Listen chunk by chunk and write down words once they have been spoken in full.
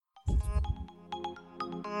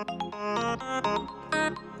Hello,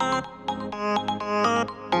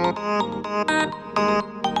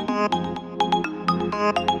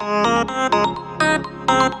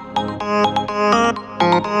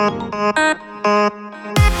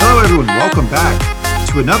 everyone. Welcome back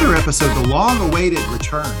to another episode, the long-awaited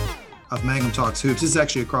return of Mangum Talks Hoops. This is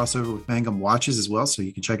actually a crossover with Mangum Watches as well, so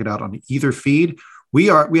you can check it out on either feed. We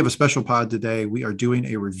have a special pod today. We are doing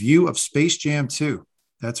a review of Space Jam 2.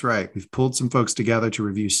 That's right. We've pulled some folks together to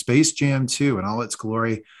review Space Jam 2 in all its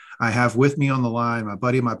glory. I have with me on the line my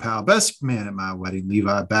buddy, my pal, best man at my wedding,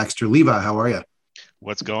 Levi Baxter. Levi, how are you?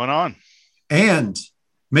 What's going on? And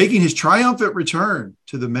making his triumphant return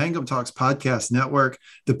to the Mangum Talks Podcast Network,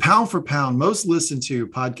 the pound for pound most listened to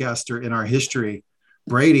podcaster in our history,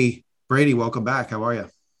 Brady. Brady, welcome back. How are you?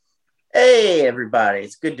 Hey, everybody.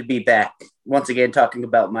 It's good to be back. Once again, talking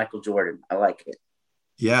about Michael Jordan. I like it.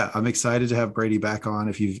 Yeah, I'm excited to have Brady back on.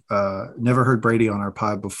 If you've never heard Brady on our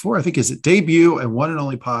pod before, I think his debut and one and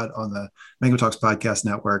only pod on the Mangum Talks Podcast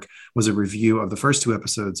Network was a review of the first two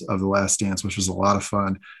episodes of The Last Dance, which was a lot of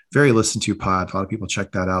fun. Very listened to pod. A lot of people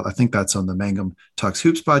check that out. I think that's on the Mangum Talks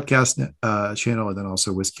Hoops podcast channel, and then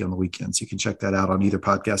also Whiskey on the Weekends. You can check that out on either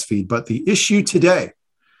podcast feed. But the issue today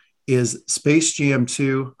is Space Jam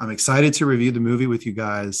 2. I'm excited to review the movie with you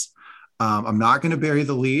guys. I'm not going to bury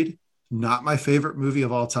the lead. Not my favorite movie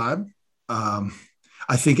of all time. I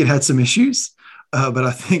think it had some issues, but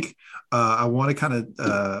I think I want to kind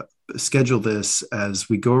of schedule this as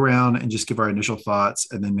we go around and just give our initial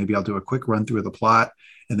thoughts, and then maybe I'll do a quick run through of the plot,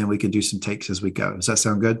 and then we can do some takes as we go. Does that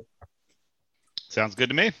sound good? Sounds good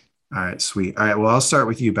to me. All right, sweet. All right, well, I'll start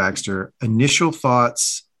with you, Baxter. Initial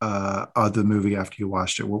thoughts of the movie after you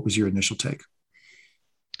watched it. What was your initial take?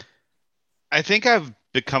 I think I've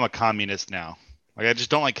become a communist now. Like, I just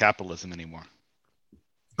don't like capitalism anymore.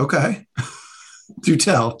 Okay. Do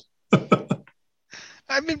tell.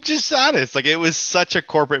 I mean, just honest. Like, it was such a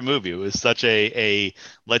corporate movie. It was such a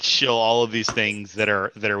let's shill all of these things that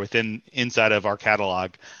are inside of our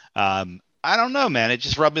catalog. I don't know, man. It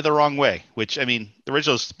just rubbed me the wrong way. Which, I mean, the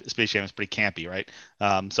original Space Jam is pretty campy, right?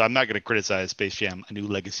 So I'm not going to criticize Space Jam: A New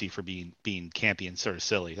Legacy for being campy and sort of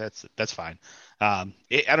silly. That's fine. I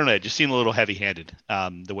don't know. It just seemed a little heavy-handed.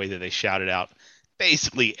 The way that they shouted out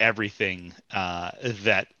basically everything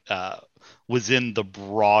that was in the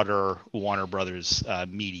broader Warner Brothers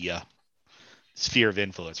media sphere of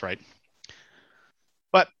influence, right?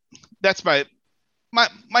 But that's my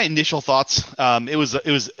initial thoughts. It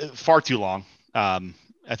was far too long. I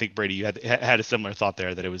think, Brady, you had a similar thought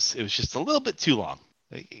there, that it was just a little bit too long.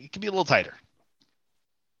 It could be a little tighter.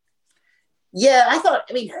 Yeah, I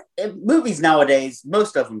mean, movies nowadays,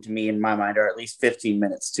 most of them to me, in my mind, are at least 15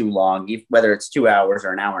 minutes too long. Whether it's 2 hours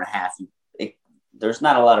or an hour and a half, there's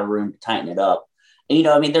not a lot of room to tighten it up. And,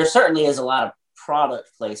 I mean, there certainly is a lot of product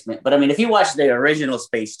placement. But, I mean, if you watch the original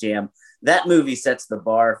Space Jam, that movie sets the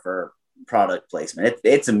bar for product placement.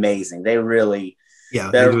 It's amazing. They really...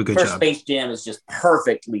 Yeah, they do a good job. Space Jam is just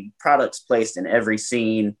perfectly products placed in every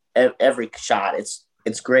scene, every shot. It's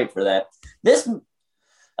great for that.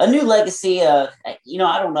 A New Legacy, I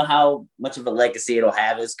don't know how much of a legacy it'll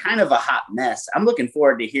have. It's kind of a hot mess. I'm looking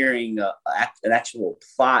forward to hearing an actual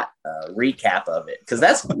plot recap of it, because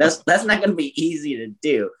that's not going to be easy to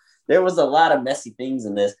do. There was a lot of messy things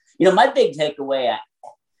in this. My big takeaway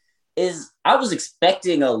is I was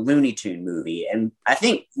expecting a Looney Tune movie, and I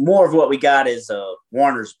think more of what we got is a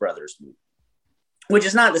Warner's Brothers movie, which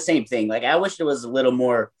is not the same thing. Like, I wish it was a little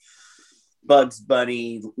more Bugs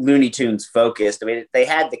Bunny, Looney Tunes focused. I mean, they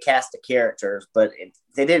had the cast of characters, but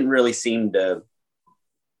they didn't really seem to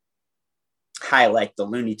highlight the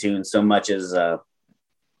Looney Tunes so much as, Don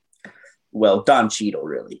Cheadle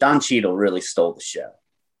really. Don Cheadle really stole the show.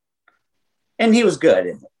 And he was good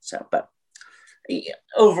in it. So, but yeah,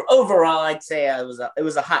 overall, I'd say it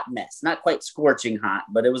was a hot mess. Not quite scorching hot,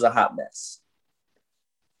 but it was a hot mess.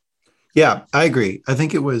 Yeah, I agree. I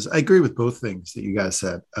agree with both things that you guys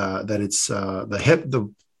said, that it's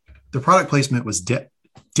the product placement was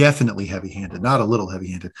definitely heavy-handed, not a little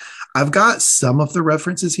heavy-handed. I've got some of the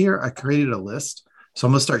references here. I created a list, so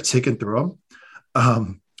I'm going to start ticking through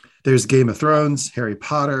them. There's Game of Thrones, Harry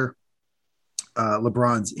Potter,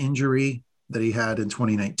 LeBron's injury that he had in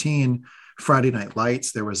 2019, Friday Night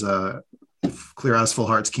Lights. There was a Clear Eyes, Full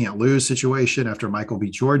Hearts Can't Lose situation after Michael B.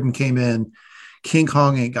 Jordan came in. King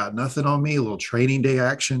Kong Ain't Got Nothing on Me, a little Training Day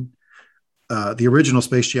action. The original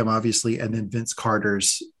Space Jam, obviously, and then Vince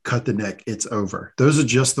Carter's Cut the Neck, It's Over. Those are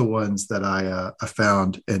just the ones that I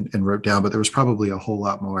found and wrote down, but there was probably a whole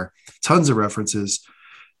lot more. Tons of references,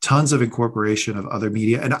 tons of incorporation of other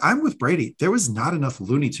media. And I'm with Brady. There was not enough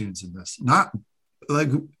Looney Tunes in this. Not like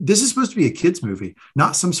this is supposed to be a kids movie,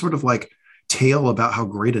 not some sort of like tale about how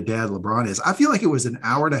great a dad LeBron is. I feel like it was an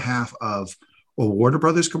hour and a half of a Warner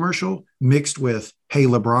Brothers commercial mixed with, hey,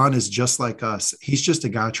 LeBron is just like us. He's just a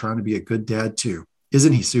guy trying to be a good dad too.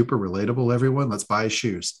 Isn't he super relatable, everyone? Let's buy his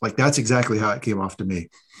shoes. Like that's exactly how it came off to me.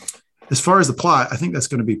 As far as the plot, I think that's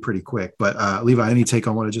going to be pretty quick. But Levi, any take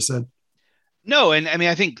on what I just said? No, and I mean,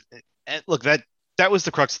 I think, look, that was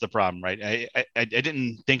the crux of the problem, right? I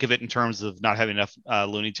didn't think of it in terms of not having enough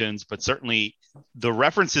Looney Tunes, but certainly the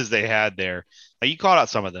references they had there, like you called out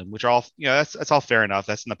some of them, which are all, that's all fair enough.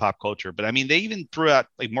 That's in the pop culture, but I mean, they even threw out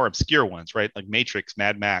like more obscure ones, right? Like Matrix,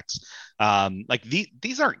 Mad Max. Like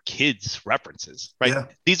these aren't kids references, right? Yeah.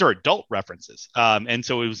 These are adult references. And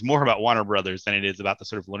so it was more about Warner Brothers than it is about the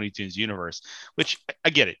sort of Looney Tunes universe, which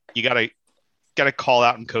I get it. You got to call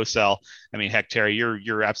out and co-sell. I mean, heck, Terry,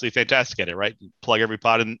 you're absolutely fantastic at it, right? Plug every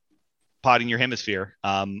pod in your hemisphere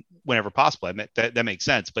whenever possible. I mean, that makes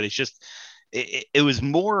sense, but it's just it was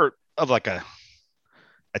more of like a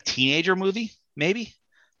teenager movie, maybe.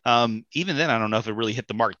 Even then, I don't know if it really hit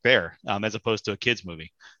the mark there, as opposed to a kids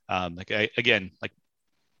movie. Again, like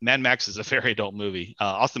Mad Max is a very adult movie.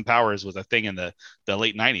 Austin Powers was a thing in the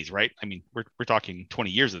late '90s, right? I mean, we're talking 20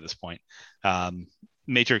 years at this point.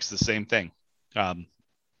 Matrix, the same thing.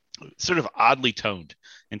 Sort of oddly toned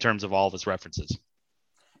in terms of all of its references.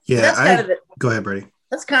 Yeah, go ahead, Brady.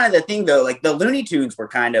 That's kind of the thing, though. Like the Looney Tunes were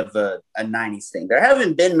kind of a 90s thing. There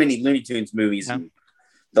haven't been many Looney Tunes movies in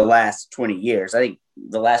the last 20 years. I think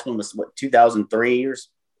the last one was 2003 or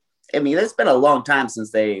I mean, it's been a long time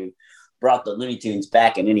since they brought the Looney Tunes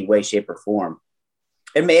back in any way, shape, or form.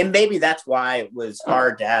 And maybe that's why it was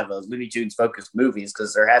hard to have a Looney Tunes focused movies,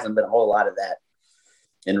 because there hasn't been a whole lot of that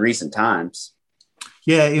in recent times.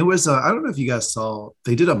 Yeah, it was. I don't know if you guys saw,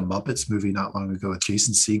 they did a Muppets movie not long ago with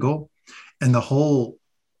Jason Segel. And the whole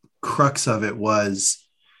crux of it was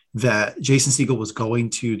that Jason Segel was going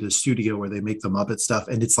to the studio where they make the Muppet stuff.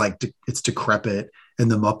 And it's like, it's decrepit. And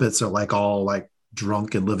the Muppets are like all like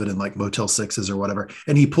drunk and living in like Motel 6s or whatever.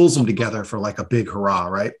 And he pulls them together for like a big hurrah,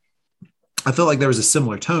 right? I felt like there was a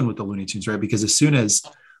similar tone with the Looney Tunes, right? Because as soon as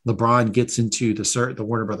LeBron gets into the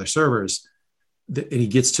Warner Brothers servers, and he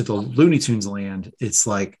gets to the Looney Tunes land, it's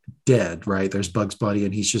like dead, right? There's Bugs Bunny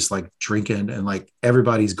and he's just like drinking and like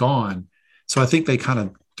everybody's gone. So I think they kind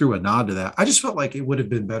of threw a nod to that. I just felt like it would have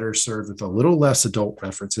been better served with a little less adult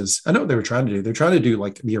references. I know what they were trying to do. They're trying to do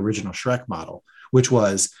like the original Shrek model, which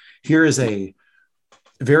was, here is a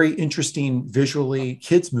very interesting visually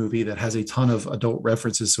kids movie that has a ton of adult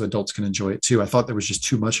references so adults can enjoy it too. I thought there was just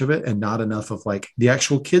too much of it and not enough of like the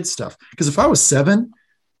actual kids stuff. Because if I was 7,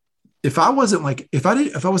 if I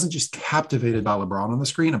wasn't just captivated by LeBron on the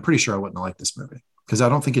screen, I'm pretty sure I wouldn't have liked this movie, because I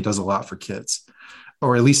don't think it does a lot for kids,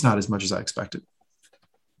 or at least not as much as I expected.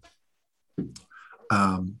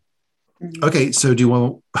 Okay, so do you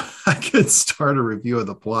want? I could start a review of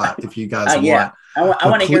the plot if you guys want. I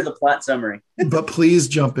want to hear the plot summary. But please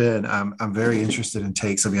jump in. I'm very interested in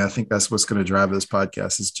takes. I mean, I think that's what's going to drive this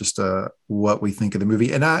podcast, is just what we think of the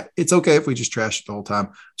movie. And it's okay if we just trash it the whole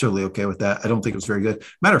time. Totally okay with that. I don't think it was very good.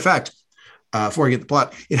 Matter of fact, before I get the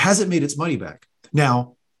plot, it hasn't made its money back.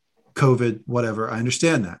 Now, COVID, whatever, I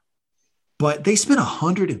understand that. But they spent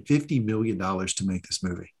 $150 million to make this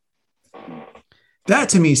movie. That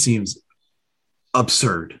to me seems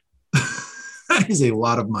absurd. That is a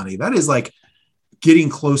lot of money. That is like getting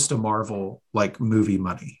close to Marvel like movie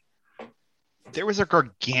money. There was a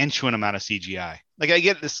gargantuan amount of CGI. Like, I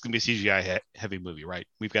get this is gonna be a CGI heavy movie, right?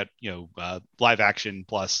 We've got live action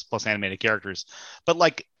plus animated characters, but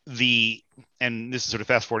like and this is sort of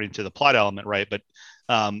fast forwarding to the plot element, right? But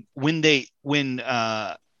when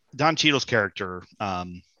Don Cheadle's character,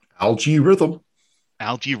 Algae Rhythm,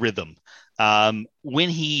 when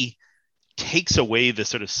he takes away the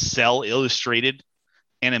sort of cell illustrated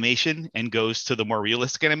animation and goes to the more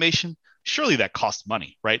realistic animation, surely that costs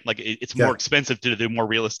money, right? Like it's more expensive to do more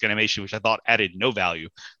realistic animation, which I thought added no value,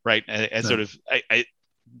 right? As sort of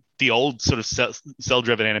the old sort of cell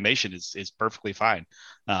driven animation is perfectly fine.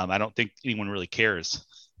 I don't think anyone really cares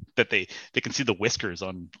that they can see the whiskers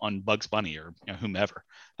on Bugs Bunny or whomever.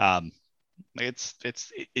 It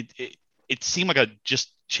seemed like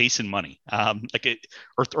just chasing money,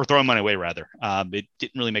 or throwing money away rather. It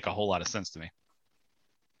didn't really make a whole lot of sense to me.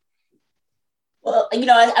 Well, I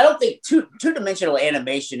don't think two-dimensional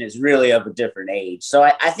animation is really of a different age. So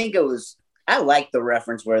I think I like the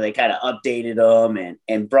reference where they kind of updated them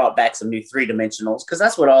and brought back some new 3-dimensionals, because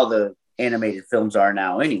that's what all the animated films are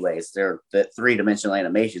now anyways. They're the 3-dimensional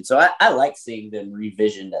animation. So I like seeing them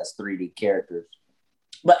revisioned as 3D characters.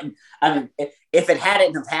 But I mean, if it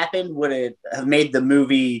hadn't have happened, would it have made the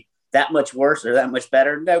movie that much worse or that much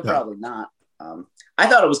better? No, Yeah. probably not. I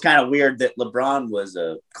thought it was kind of weird that LeBron was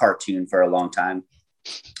a cartoon for a long time.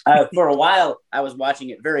 For a while, I was watching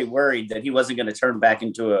it very worried that he wasn't going to turn back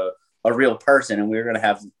into a real person and we were going to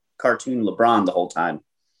have cartoon LeBron the whole time.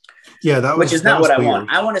 Yeah, that was, which is not what I weird. want.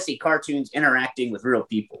 I want to see cartoons interacting with real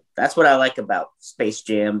people. That's what I like about Space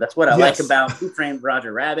Jam. That's what I like about Who Framed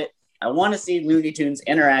Roger Rabbit. I want to see Looney Tunes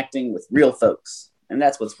interacting with real folks, and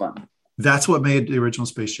that's what's fun. That's what made the original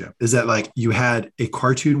Space Jam, is that like you had a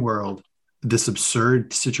cartoon world, this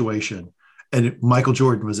absurd situation, and Michael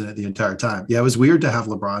Jordan was in it the entire time. Yeah, it was weird to have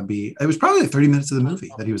LeBron be, it was probably like 30 minutes of the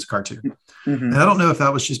movie that he was a cartoon. Mm-hmm. And I don't know if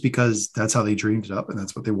that was just because that's how they dreamed it up and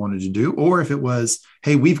that's what they wanted to do, or if it was,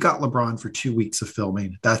 hey, we've got LeBron for 2 weeks of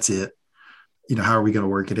filming. That's it. You know, how are we going to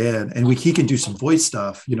work it in? And he can do some voice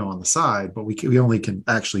stuff, you know, on the side, but we only can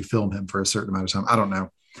actually film him for a certain amount of time. I don't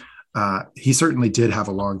know. He certainly did have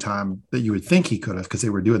a long time that you would think he could have, because they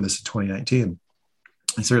were doing this in 2019.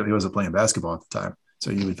 He certainly wasn't playing basketball at the time. So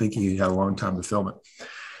you would think he had a long time to film it.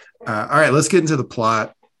 All right, let's get into the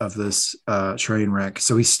plot of this train wreck.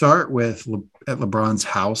 So we start with at LeBron's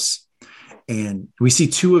house, and we see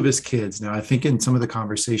 2 of his kids. Now, I think in some of the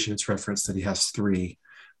conversation, it's referenced that he has 3,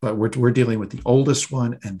 but we're dealing with the oldest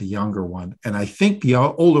one and the younger one. And I think the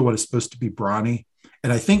older one is supposed to be Bronny.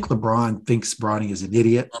 And I think LeBron thinks Bronny is an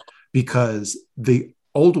idiot because the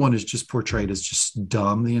old one is just portrayed as just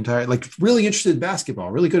dumb the entire, like really interested in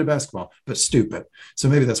basketball, really good at basketball, but stupid. So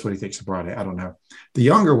maybe that's what he thinks of Bronny. I don't know. The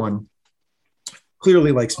younger one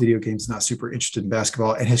clearly likes video games, not super interested in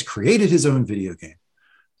basketball, and has created his own video game.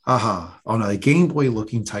 On a Game Boy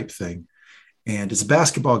looking type thing. And it's a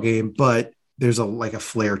basketball game, but there's a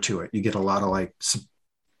flair to it. You get a lot of like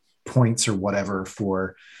points or whatever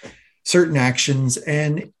for certain actions.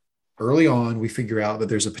 And early on, we figure out that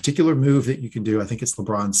there's a particular move that you can do. I think it's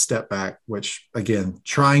LeBron's step back, which again,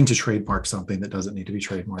 trying to trademark something that doesn't need to be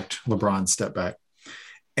trademarked. LeBron's step back.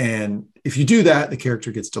 And if you do that, the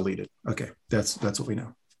character gets deleted. Okay. That's what we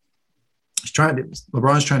know.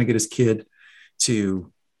 LeBron's trying to get his kid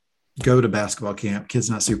to go to basketball camp. Kid's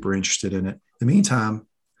not super interested in it. In the meantime,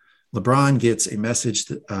 LeBron gets a message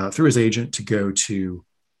through his agent to go to,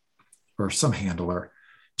 or some handler,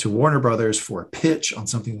 to Warner Brothers for a pitch on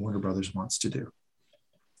something Warner Brothers wants to do.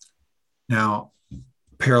 Now,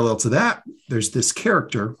 parallel to that, there's this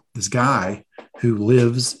character, this guy who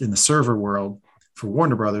lives in the server world for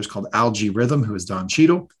Warner Brothers called Al-G Rhythm, who is Don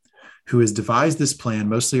Cheadle, who has devised this plan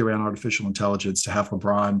mostly around artificial intelligence to have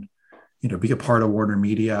LeBron, be a part of Warner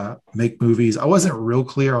Media, make movies. I wasn't real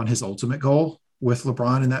clear on his ultimate goal with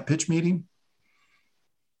LeBron in that pitch meeting.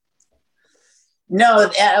 No,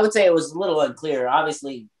 I would say it was a little unclear.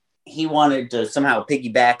 Obviously, he wanted to somehow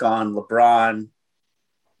piggyback on LeBron,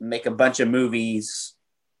 make a bunch of movies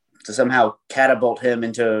to somehow catapult him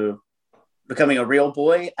into becoming a real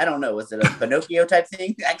boy. I don't know. Was it a Pinocchio type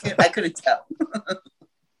thing? I couldn't tell.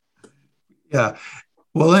 Yeah.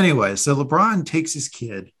 Well, anyway, so LeBron takes his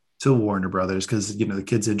kid to Warner Brothers because, the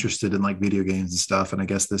kid's interested in like video games and stuff. And I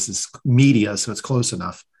guess this is media, so it's close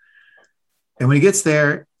enough. And when he gets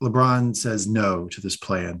there, LeBron says no to this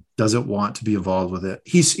plan, doesn't want to be involved with it.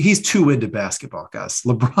 He's too into basketball, guys.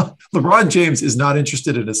 LeBron James is not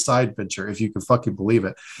interested in a side venture, if you can fucking believe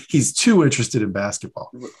it. He's too interested in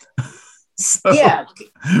basketball. So, yeah.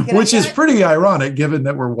 Which is pretty ironic given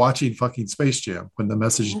that we're watching fucking Space Jam when the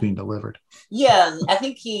message is being delivered. Yeah, I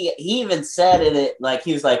think he even said it like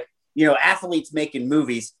he was like, athletes making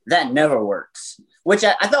movies, that never works. Which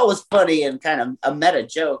I thought was funny and kind of a meta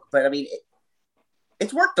joke, but I mean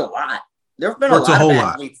it's worked a lot. There have been a lot of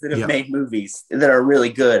athletes that have made movies that are really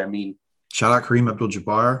good. I mean, shout out Kareem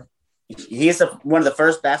Abdul-Jabbar. He's one of the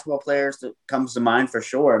first basketball players that comes to mind for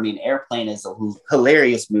sure. I mean, Airplane is a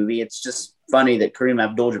hilarious movie. It's just funny that Kareem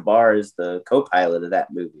Abdul-Jabbar is the co-pilot of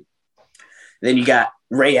that movie. Then you got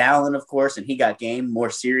Ray Allen, of course, and he got Game, more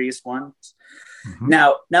serious ones. Mm-hmm.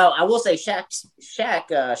 Now, I will say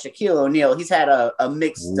Shaquille O'Neal, he's had a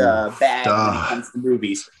mixed bag when it comes to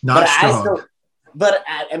movies. Not strong. But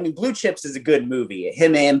I mean, Blue Chips is a good movie.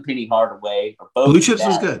 Him and Penny Hardaway are both. Blue Chips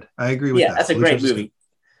was good. I agree with that. Yeah, that's a great movie.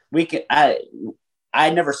 I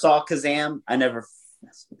never saw Kazam. I never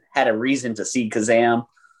had a reason to see Kazam.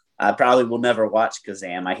 I probably will never watch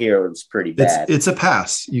Kazam. I hear it was pretty bad. It's a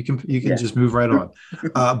pass. You can just move right on.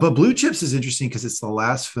 But Blue Chips is interesting because it's the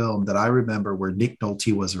last film that I remember where Nick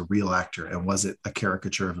Nolte was a real actor and wasn't a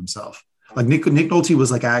caricature of himself. Like Nick Nolte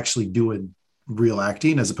was like actually doing real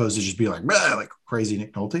acting as opposed to just being like crazy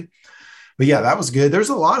Nick Nolte. But yeah, that was good. There's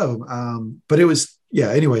a lot of them. But it was,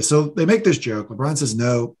 anyway, so they make this joke. LeBron says,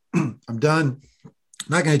 no, I'm done. I'm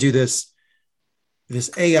not going to do this.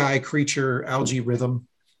 This AI creature, Al-G Rhythm,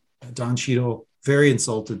 Don Cheadle, very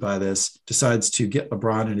insulted by this, decides to get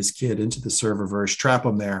LeBron and his kid into the serververse, trap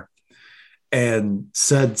them there, and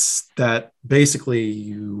says that basically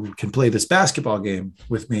you can play this basketball game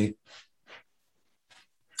with me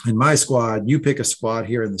in my squad. You pick a squad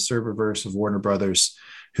here in the serververse of Warner Brothers.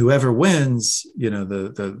 Whoever wins,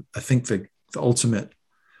 I think the ultimate,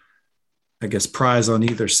 I guess, prize on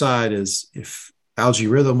either side is if Algae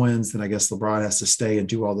Rhythm wins, then I guess LeBron has to stay and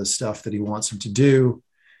do all this stuff that he wants him to do.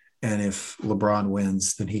 And if LeBron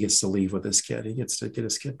wins, then he gets to leave with his kid. He gets to get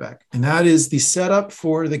his kid back. And that is the setup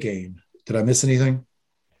for the game. Did I miss anything?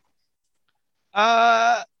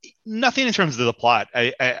 Nothing in terms of the plot.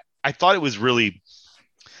 I thought it was really,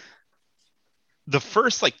 the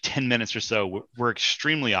first like 10 minutes or so were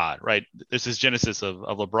extremely odd, right? There's this genesis of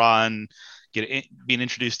LeBron being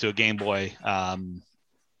introduced to a Game Boy,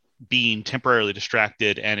 being temporarily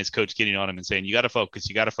distracted, and his coach getting on him and saying, you got to focus.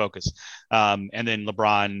 And then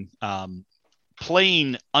LeBron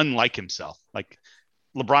playing unlike himself. Like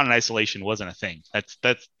LeBron in isolation wasn't a thing.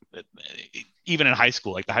 That's even in high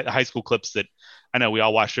school, like the high school clips that I know we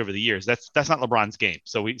all watched over the years. That's not LeBron's game.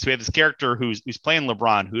 So we have this character who's playing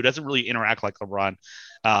LeBron, who doesn't really interact like LeBron,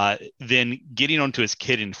 then getting onto his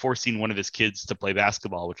kid and forcing one of his kids to play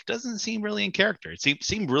basketball, which doesn't seem really in character. It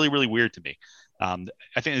seemed really, really weird to me. I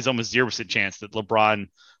think there's almost 0% chance that LeBron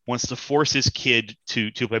wants to force his kid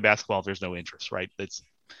to play basketball if there's no interest, right?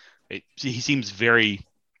 He seems very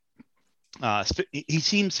he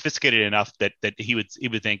seems sophisticated enough that he would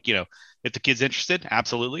think, if the kid's interested,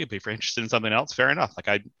 absolutely. If you're interested in something else, fair enough.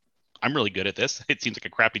 Like I'm really good at this. It seems like a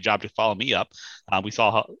crappy job to follow me up. We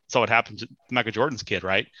saw what happened to Michael Jordan's kid,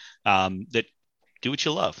 right? That do what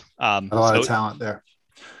you love. A lot of talent there.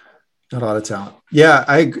 Not a lot of talent. Yeah,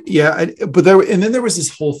 but then there was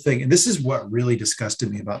this whole thing, and this is what really disgusted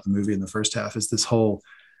me about the movie in the first half, is this whole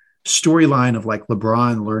storyline of like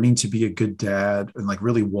LeBron learning to be a good dad and like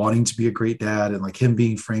really wanting to be a great dad, and like him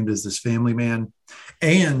being framed as this family man,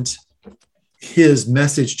 and his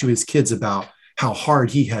message to his kids about how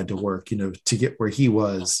hard he had to work, to get where he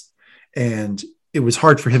was. And it was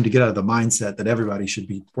hard for him to get out of the mindset that everybody should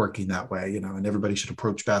be working that way, and everybody should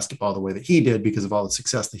approach basketball the way that he did because of all the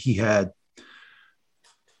success that he had.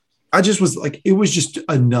 I just was like, it was just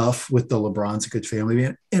enough with the LeBron's a good family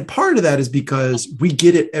man. And part of that is because we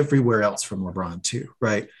get it everywhere else from LeBron too,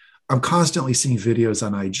 right? I'm constantly seeing videos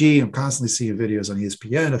on IG. I'm constantly seeing videos on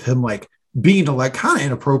ESPN of him like being a like kind of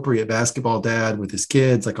inappropriate basketball dad with his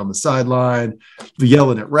kids, like on the sideline,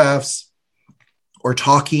 yelling at refs or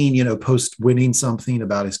talking, post winning something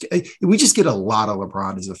about his kid. We just get a lot of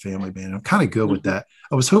LeBron as a family man. I'm kind of good with that.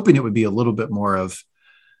 I was hoping it would be a little bit more of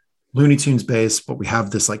Looney Tunes based, but we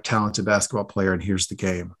have this like talented basketball player and here's the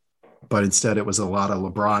game. But instead it was a lot of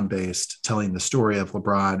LeBron based, telling the story of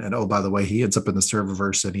LeBron. And, oh, by the way, he ends up in the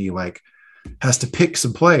serververse and he like has to pick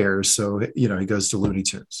some players. So, he goes to Looney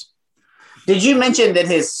Tunes. Did you mention that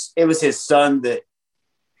it was his son that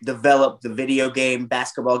developed the video game,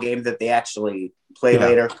 basketball game that they actually play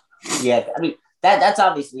later? Yeah. I mean, that's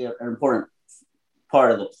obviously an important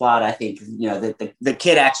part of the plot. I think, that the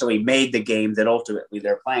kid actually made the game that ultimately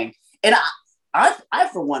they're playing. And I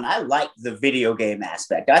for one, I like the video game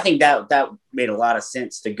aspect. I think that made a lot of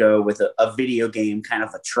sense to go with a video game, kind of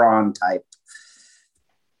a Tron type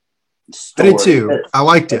story. I did too. I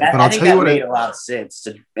liked it, but I'll tell you what, made a lot of sense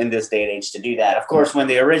in this day and age to do that. Of course, when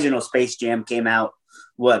the original Space Jam came out,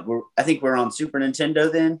 I think we're on Super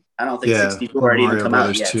Nintendo then. I don't think 64 had even come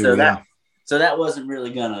out yet. So that wasn't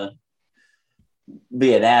really gonna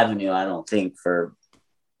be an avenue, I don't think, for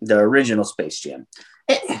the original Space Jam.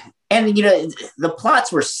 And the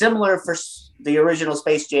plots were similar for the original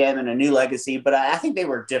Space Jam and A New Legacy, but I think they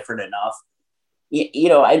were different enough.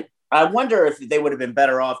 I wonder if they would have been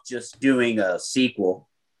better off just doing a sequel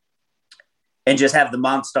and just have the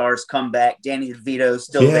Monstars come back. Danny DeVito's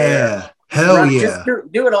still there. Hell yeah. Just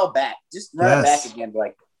do it all back. Just run it back again.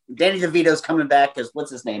 Like Danny DeVito's coming back because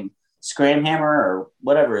what's his name? Scramhammer or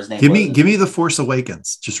whatever his name was. Give me The Force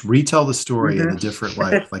Awakens. Just retell the story in a different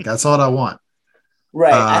light. Like that's all I want.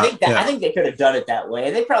 Right. I think they could have done it that way.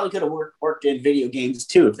 And they probably could have worked in video games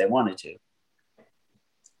too if they wanted to.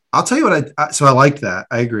 I'll tell you what I liked that.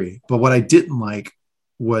 I agree. But what I didn't like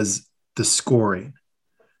was the scoring,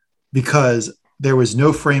 because there was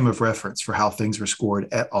no frame of reference for how things were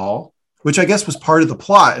scored at all, which I guess was part of the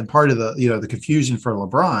plot and part of the, the confusion for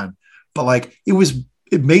LeBron. But like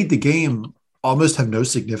it made the game almost have no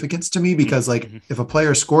significance to me, because like if a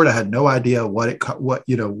player scored, I had no idea what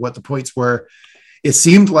the points were. It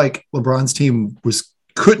seemed like LeBron's team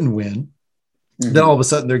couldn't win. Then all of a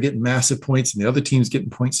sudden they're getting massive points and the other team's getting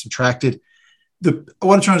points subtracted.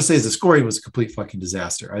 what I'm trying to say is the scoring was a complete fucking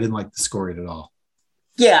disaster. I didn't like the scoring at all.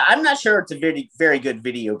 Yeah, I'm not sure it's a very, very good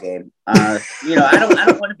video game. I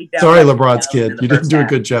don't want to be down. Sorry, LeBron's kid. You didn't do a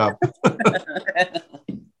good job.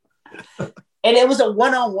 And it was a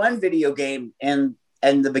one-on-one video game in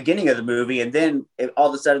the beginning of the movie, and then all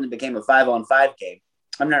of a sudden it became a 5-on-5 game.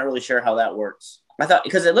 I'm not really sure how that works. I thought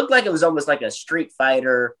because it looked like it was almost like a Street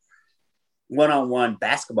Fighter one-on-one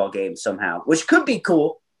basketball game somehow, which could be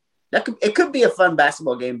cool. It could be a fun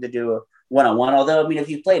basketball game to do a one-on-one. Although, I mean, if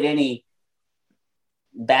you've played any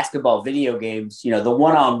basketball video games, the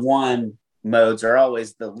one-on-one modes are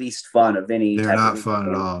always the least fun of any. They're not fun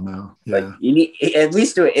at all. No. Yeah. Like you need at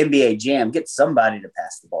least do an NBA Jam. Get somebody to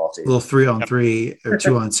pass the ball to. A little 3-on-3 or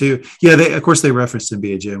 2-on-2. Yeah, of course they referenced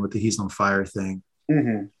NBA Jam with the He's on Fire thing.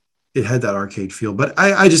 Mm-hmm. It had that arcade feel, but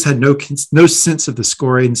I just had no sense of the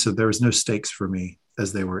scoring, so there was no stakes for me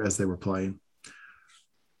as they were playing.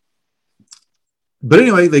 But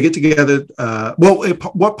anyway, they get together.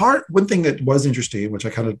 One thing that was interesting, which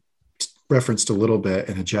I kind of referenced a little bit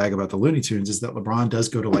in a jag about the Looney Tunes, is that LeBron does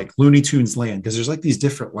go to like Looney Tunes land, because there's like these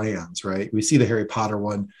different lands, right? We see the Harry Potter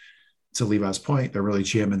one, to Levi's point. They're really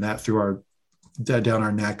jamming that down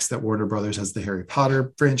our necks, that Warner Brothers has the Harry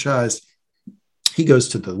Potter franchise. He goes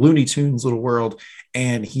to the Looney Tunes little world,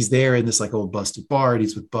 and he's there in this like old busted bar, and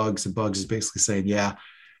he's with Bugs, and Bugs is basically saying, yeah,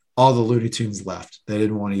 all the Looney Tunes left. They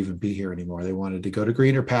didn't want to even be here anymore. They wanted to go to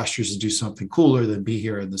greener pastures and do something cooler than be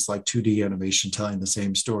here in this like 2D animation telling the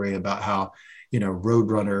same story about how,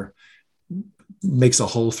 Roadrunner makes a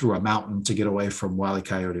hole through a mountain to get away from Wile E.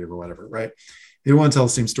 Coyote or whatever, right? They don't want to tell the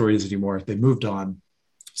same stories anymore. They moved on.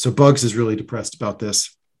 So Bugs is really depressed about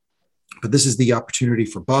this. But this is the opportunity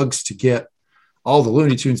for Bugs to get all the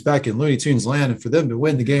Looney Tunes back in Looney Tunes land and for them to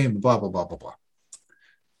win the game, blah, blah, blah, blah, blah.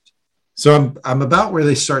 So I'm about where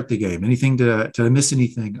they start the game. Did I miss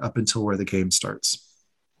anything up until where the game starts?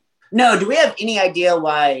 No. Do we have any idea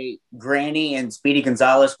why Granny and Speedy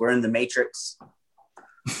Gonzalez were in the Matrix?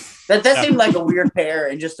 That seemed like a weird pair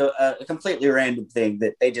and just a completely random thing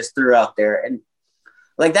that they just threw out there. And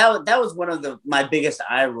like that was one of my biggest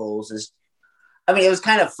eye rolls. It was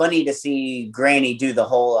kind of funny to see Granny do the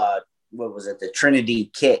whole what was it, the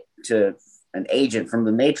Trinity kick to an agent from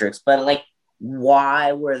the Matrix, but like,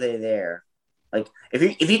 why were they there? Like,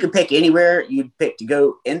 if you could pick anywhere, you'd pick to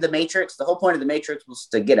go in the Matrix. The whole point of the Matrix was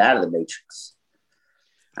to get out of the Matrix.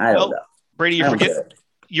 I don't know. Brady,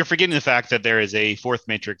 you're forgetting the fact that there is a fourth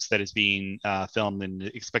Matrix that is being filmed and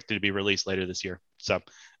expected to be released later this year. So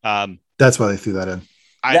that's why they threw that in.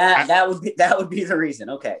 That would be the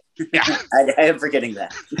reason. Okay. Yeah. I am forgetting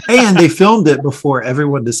that. And they filmed it before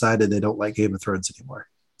everyone decided they don't like Game of Thrones anymore.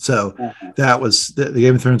 So that was the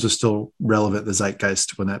Game of Thrones was still relevant, the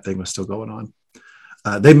zeitgeist, when that thing was still going on.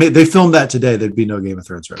 They filmed that today. There'd be no Game of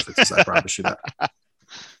Thrones references. I promise you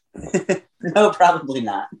that. No, probably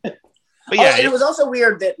not. But yeah, it was also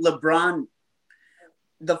weird that LeBron,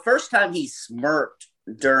 the first time he smirked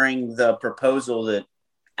during the proposal that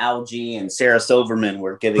Algie and Sarah Silverman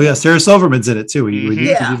were giving. Oh yeah, Sarah Silverman's in it too.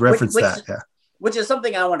 You referenced that. Yeah, which is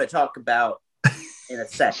something I want to talk about in a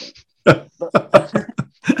second.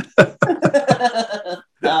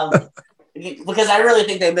 Because I really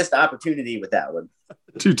think they missed the opportunity with that one.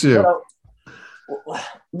 Too.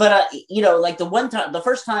 But like the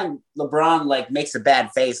first time LeBron like makes a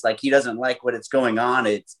bad face, like he doesn't like what it's going on.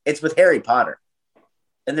 It's with Harry Potter,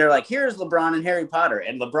 and they're like, "Here's LeBron and Harry Potter,"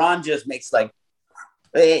 and LeBron just makes like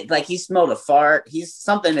he smelled a fart.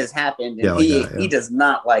 Something has happened, and he does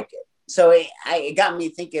not like it. So it got me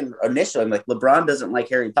thinking initially, like LeBron doesn't like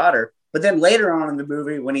Harry Potter, but then later on in the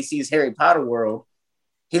movie, when he sees Harry Potter World,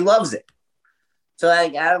 he loves it. So I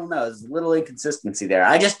don't know. There's a little inconsistency there.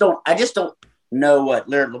 I just don't know what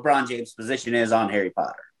LeBron James' position is on Harry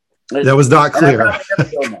Potter. That was not clear.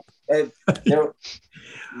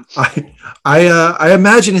 I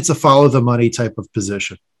imagine it's a follow the money type of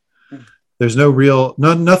position. There's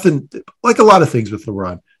nothing like a lot of things with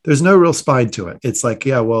LeBron. There's no real spine to it. It's like,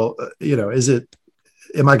 yeah, well,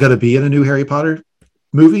 am I going to be in a new Harry Potter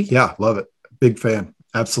movie? Yeah. Love it. Big fan.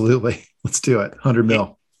 Absolutely. Let's do it. 100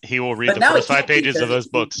 mil. He will read the first 5 pages of those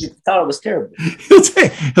books. He thought it was terrible.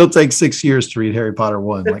 He'll take 6 years to read Harry Potter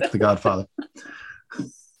 1, like The Godfather.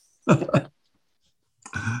 All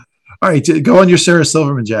right. Go on your Sarah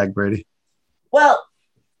Silverman jag, Brady. Well,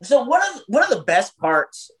 so one of the best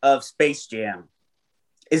parts of Space Jam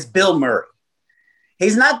is Bill Murray.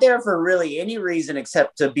 He's not there for really any reason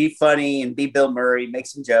except to be funny and be Bill Murray, make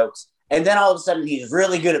some jokes. And then all of a sudden he's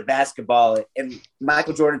really good at basketball. And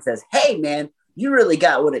Michael Jordan says, "Hey, man, you really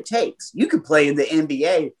got what it takes. You could play in the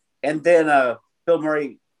NBA." And then Bill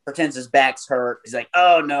Murray pretends his back's hurt. He's like,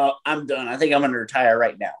 "Oh no, I'm done. I think I'm going to retire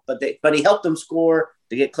right now." But he helped them score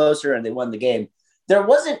to get closer, and they won the game. There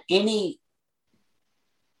wasn't any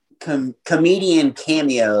comedian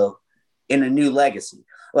cameo in A New Legacy.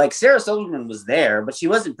 Like Sarah Silverman was there, but she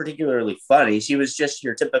wasn't particularly funny. She was just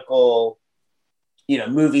your typical,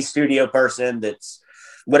 movie studio person that's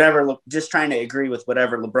whatever, just trying to agree with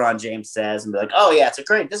whatever LeBron James says and be like, "Oh yeah,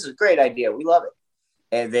 this is a great idea. We love it."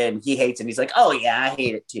 And then he hates it. And he's like, "Oh yeah, I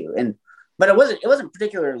hate it too." But it wasn't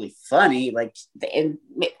particularly funny. Like, and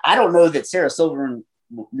I don't know that Sarah Silverman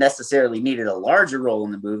necessarily needed a larger role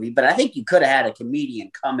in the movie, but I think you could have had a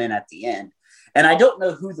comedian come in at the end. And I don't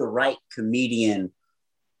know who the right comedian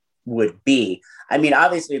would be. I mean,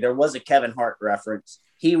 obviously there was a Kevin Hart reference.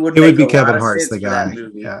 It would be Kevin Hart's the guy.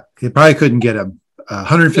 Yeah, he probably couldn't get him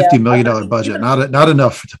 $150 million budget. Not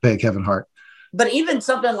enough to pay Kevin Hart. But even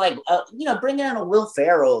something like, bring in a Will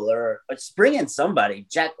Ferrell or just bring in somebody,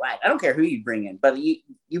 Jack Black. I don't care who you bring in, but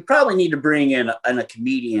you probably need to bring in a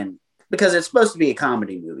comedian because it's supposed to be a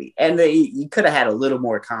comedy movie. And you could have had a little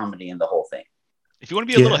more comedy in the whole thing. If you want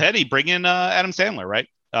to be a little heady, bring in Adam Sandler, right?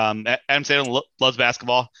 Adam Sandler loves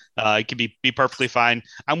basketball. He can be perfectly fine.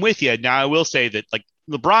 I'm with you. Now, I will say that, like,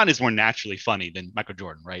 LeBron is more naturally funny than Michael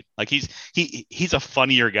Jordan, right? Like he's a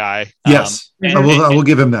funnier guy. Yes, I will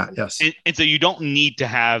give him that. Yes, and so you don't need to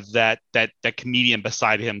have that comedian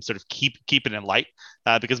beside him, sort of keeping it light,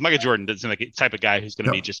 because Michael Jordan doesn't seem like the type of guy who's going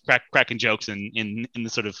to be just cracking jokes in the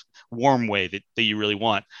sort of warm way that you really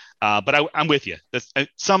want. But I'm with you.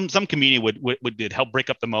 Some comedian would help break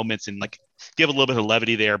up the moments and like give a little bit of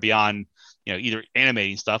levity there beyond, either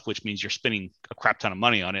animating stuff, which means you're spending a crap ton of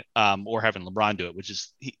money on it, or having LeBron do it, which is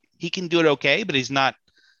he can do it okay, but he's not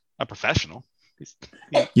a professional.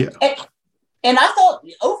 Yeah. And I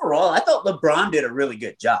thought LeBron did a really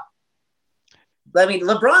good job. I mean,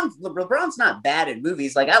 LeBron's not bad in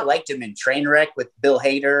movies. Like, I liked him in Trainwreck with Bill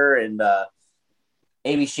Hader and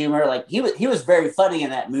Amy Schumer. Like, he was very funny in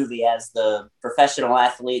that movie as the professional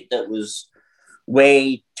athlete that was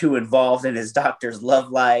way too involved in his doctor's love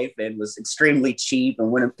life and was extremely cheap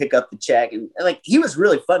and wouldn't pick up the check. And like, he was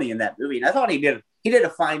really funny in that movie. And I thought he did a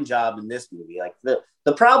fine job in this movie. Like,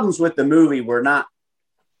 the problems with the movie were not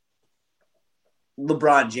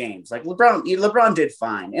LeBron James. Like, LeBron did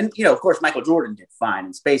fine. And, of course, Michael Jordan did fine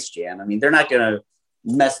in Space Jam. I mean, they're not going to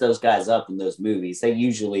mess those guys up in those movies. They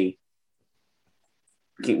usually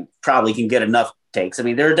probably can get enough takes. I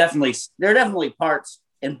mean, there are definitely parts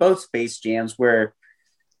in both Space Jams where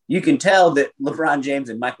you can tell that LeBron James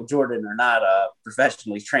and Michael Jordan are not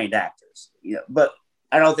professionally trained actors. But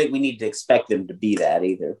I don't think we need to expect them to be that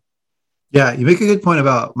either. Yeah, you make a good point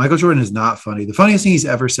about Michael Jordan is not funny. The funniest thing he's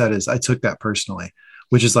ever said is, "I took that personally,"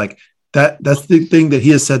 which is like that's the thing that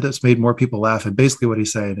he has said that's made more people laugh. And basically what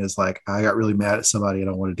he's saying is like, "I got really mad at somebody and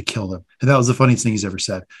I wanted to kill them." And that was the funniest thing he's ever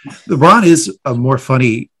said. LeBron is a more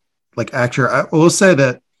funny like actor. I will say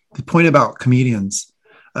that the point about comedians,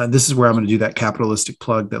 this is where I'm going to do that capitalistic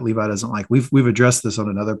plug that Levi doesn't like. We've addressed this on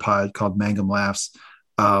another pod called Mangum Laughs,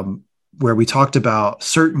 where we talked about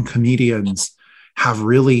certain comedians have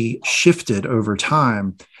really shifted over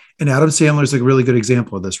time. And Adam Sandler is a really good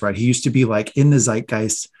example of this, right? He used to be like in the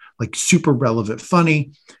zeitgeist, like super relevant,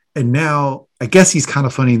 funny. And now I guess he's kind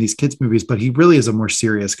of funny in these kids movies, but he really is a more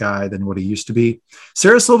serious guy than what he used to be.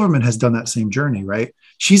 Sarah Silverman has done that same journey, right?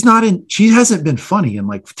 She hasn't been funny in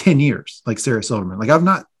like 10 years, like Sarah Silverman.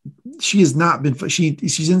 Like she has not been,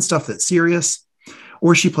 she's in stuff that's serious,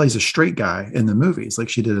 or she plays a straight guy in the movies like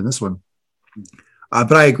she did in this one.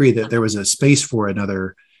 But I agree that there was a space for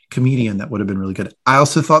another comedian that would have been really good. I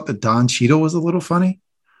also thought that Don Cheadle was a little funny.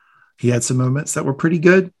 He had some moments that were pretty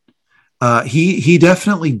good. He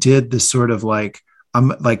definitely did this sort of like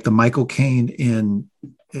the Michael Caine in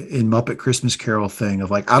Muppet Christmas Carol thing of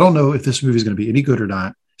like, I don't know if this movie is going to be any good or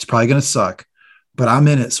not. It's probably going to suck, but I'm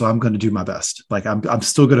in it, so I'm going to do my best. Like I'm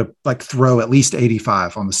still going to like throw at least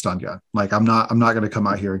 85 on the stun gun. Like I'm not going to come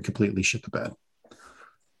out here and completely shit the bed.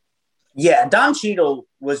 Yeah, Don Cheadle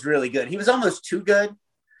was really good. He was almost too good.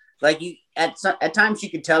 Like at times you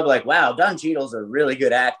could tell, like, wow, Don Cheadle's a really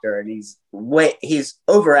good actor, and he's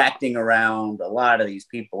overacting around a lot of these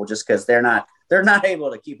people just because they're not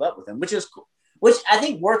able to keep up with him, which is cool. Which I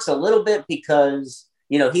think works a little bit because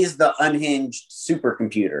he's the unhinged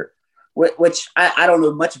supercomputer, which I don't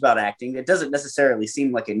know much about acting. It doesn't necessarily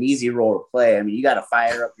seem like an easy role to play. I mean, you got to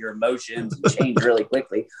fire up your emotions and change really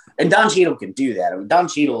quickly, and Don Cheadle can do that. I mean, Don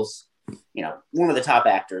Cheadle's one of the top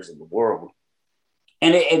actors in the world.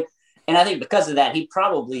 And I think because of that, he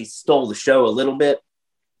probably stole the show a little bit.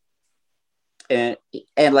 And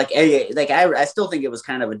I still think it was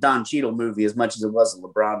kind of a Don Cheadle movie as much as it was a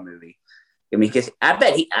LeBron movie. I mean, because I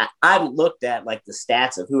bet I looked at like the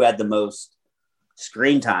stats of who had the most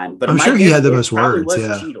screen time, but I'm sure he had the most words. Was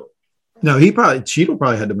Yeah. Cheadle. No, Cheadle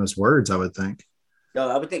probably had the most words, I would think. No,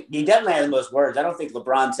 I would think he definitely had the most words. I don't think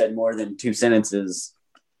LeBron said more than 2 sentences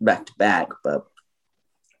back to back, but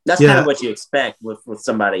that's kind of what you expect with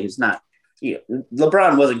somebody who's not.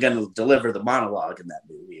 LeBron wasn't going to deliver the monologue in that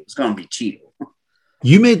movie. It was going to be Cheadle.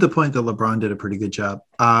 You made the point that LeBron did a pretty good job.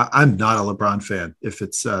 I'm not a LeBron fan, if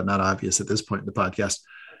it's not obvious at this point in the podcast,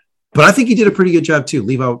 but I think he did a pretty good job too.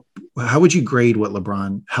 Levi, how would you grade how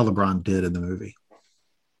LeBron did in the movie?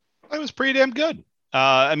 It was pretty damn good.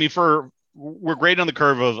 I mean, we're great on the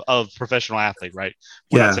curve of professional athlete, right?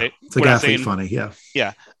 It's like athlete funny. Yeah.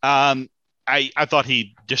 Yeah. I thought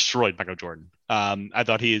he destroyed Michael Jordan. I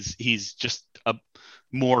thought he's just a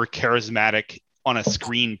more charismatic on a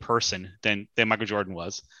screen person than Michael Jordan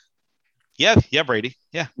was. Yeah, Brady.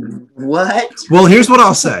 Yeah. What? Well, here's what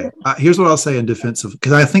I'll say. In defense of,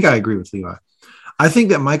 because I think I agree with Levi. I think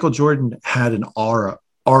that Michael Jordan had an aura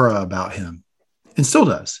about him, and still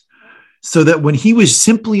does, so that when he was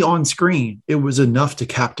simply on screen, it was enough to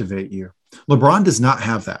captivate you. LeBron does not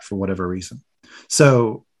have that for whatever reason.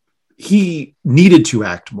 So he needed to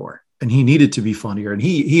act more, and he needed to be funnier, and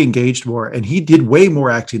he engaged more, and he did way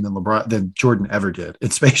more acting than Jordan ever did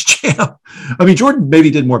in Space Jam. I mean, Jordan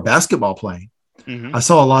maybe did more basketball playing. Mm-hmm. I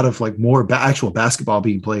saw a lot of like more actual basketball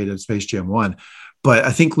being played in Space Jam 1, but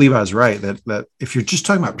I think Levi's right that if you're just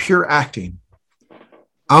talking about pure acting,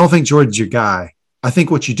 I don't think Jordan's your guy. I think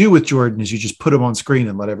what you do with Jordan is you just put him on screen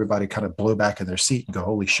and let everybody kind of blow back in their seat and go,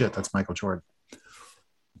 holy shit, that's Michael Jordan.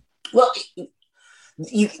 Well,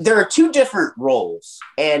 there are two different roles.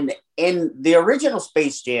 And in the original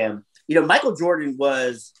Space Jam, Michael Jordan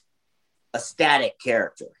was a static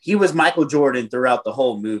character. He was Michael Jordan throughout the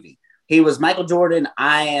whole movie. He was Michael Jordan.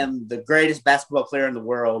 I am the greatest basketball player in the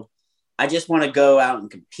world. I just want to go out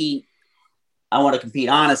and compete. I want to compete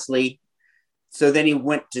honestly. So then he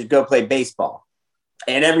went to go play baseball.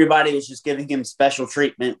 And everybody was just giving him special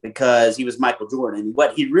treatment because he was Michael Jordan.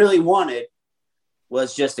 What he really wanted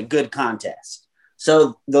was just a good contest.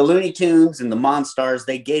 So the Looney Tunes and the Monstars,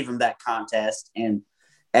 they gave him that contest, and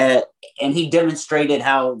he demonstrated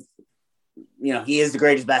how, he is the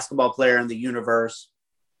greatest basketball player in the universe,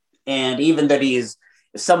 and even that he is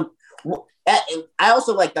some. I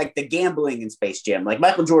also like the gambling in Space Jam. Like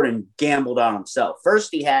Michael Jordan gambled on himself. First,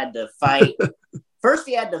 he had to fight. First,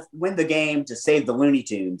 he had to win the game to save the Looney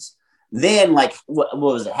Tunes. Then, what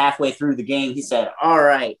was it? Halfway through the game, he said, "All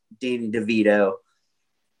right, Danny DeVito,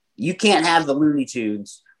 you can't have the Looney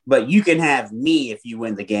Tunes, but you can have me if you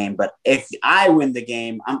win the game. But if I win the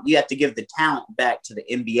game, you have to give the talent back to the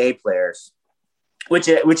NBA players," which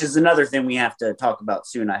is another thing we have to talk about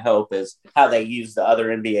soon, I hope, is how they use the other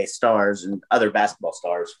NBA stars and other basketball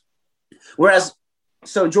stars. Whereas,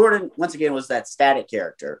 so Jordan, once again, was that static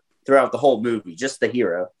character throughout the whole movie, just the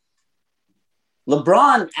hero.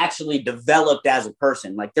 LeBron actually developed as a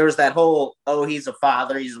person. Like there was that whole, he's a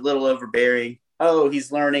father, he's a little overbearing.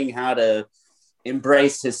 He's learning how to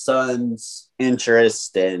embrace his son's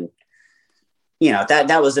interest. And,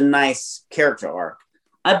 that was a nice character arc.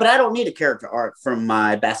 But I don't need a character arc from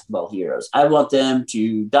my basketball heroes. I want them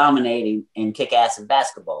to dominate and kick ass in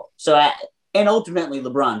basketball. And ultimately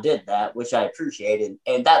LeBron did that, which I appreciated.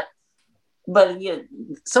 But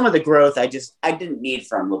some of the growth I didn't need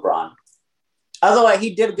from LeBron. Although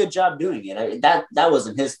he did a good job doing it. That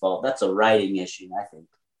wasn't his fault. That's a writing issue, I think.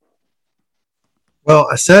 Well,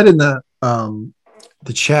 I said in the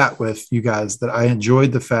chat with you guys that I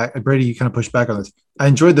enjoyed the fact, Brady, you kind of pushed back on this. I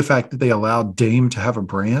enjoyed the fact that they allowed Dame to have a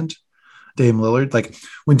brand, Dame Lillard. Like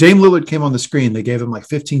when Dame Lillard came on the screen, they gave him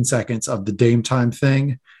 15 seconds of the Dame time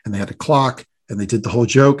thing, and they had a clock, and they did the whole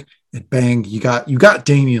joke, and bang, you got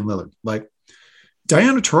Damian Lillard. Like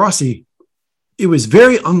Diana Taurasi, it was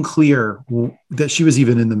very unclear that she was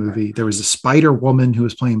even in the movie. There was a Spider Woman who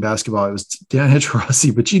was playing basketball. It was Diana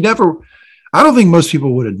Taurasi, but I don't think most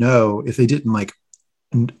people would have known if they didn't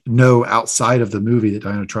know outside of the movie that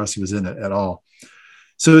Diana Taurasi was in it at all.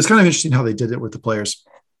 So it's kind of interesting how they did it with the players.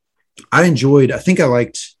 I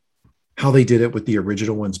liked how they did it with the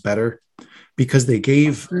original ones better because they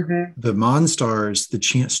gave the Monstars the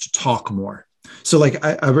chance to talk more. So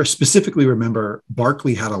I specifically remember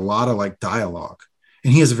Barkley had a lot of dialogue,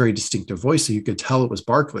 and he has a very distinctive voice. So you could tell it was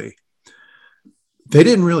Barkley. They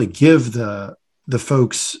didn't really give the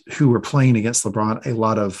folks who were playing against LeBron a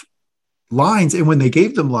lot of lines. And when they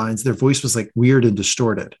gave them lines, their voice was weird and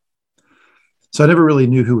distorted. So I never really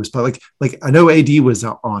knew who was playing. Like I know AD was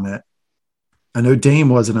on it, I know Dame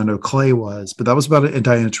was, and I know Clay was, but that was about it. And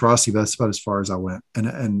Diana Taurasi, but that's about as far as I went.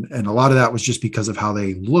 And a lot of that was just because of how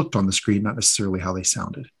they looked on the screen, not necessarily how they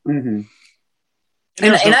sounded. Mm-hmm.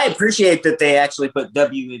 And I appreciate that they actually put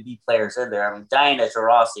WNBA players in there. I mean, Diana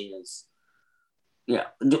Taurasi is,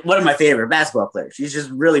 one of my favorite basketball players. She's just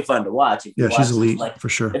really fun to watch. Yeah, she's elite, for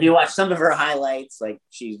sure. If you watch some of her highlights, like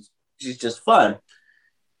she's just fun.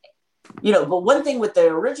 But one thing with the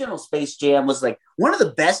original Space Jam was like one of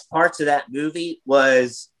the best parts of that movie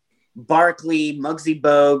was Barkley, Muggsy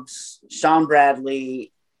Bogues, Sean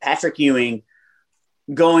Bradley, Patrick Ewing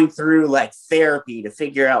going through like therapy to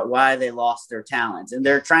figure out why they lost their talents. And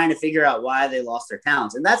they're trying to figure out why they lost their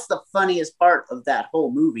talents. And that's the funniest part of that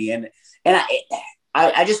whole movie. And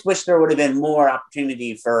I just wish there would have been more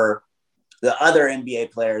opportunity for the other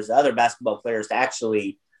NBA players, the other basketball players to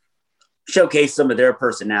actually showcase some of their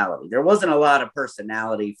personality. There wasn't a lot of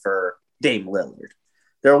personality for Dame Lillard.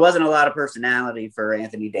 There wasn't a lot of personality for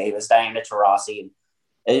Anthony Davis, Diana Taurasi.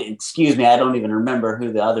 Excuse me, I don't even remember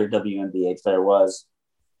who the other WNBA player was.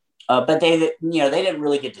 But they didn't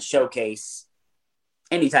really get to showcase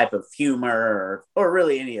any type of humor or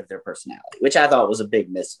really any of their personality, which I thought was a big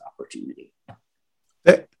missed opportunity.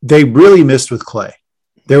 They really missed with Clay.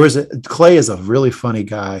 Clay is a really funny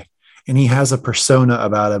guy, and he has a persona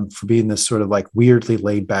about him for being this sort of like weirdly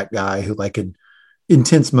laid back guy who like in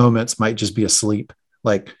intense moments might just be asleep.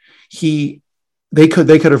 Like they could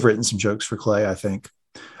have written some jokes for Clay. I think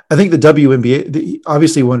the WNBA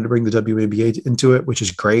obviously wanted to bring the WNBA into it, which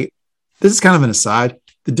is great. This is kind of an aside.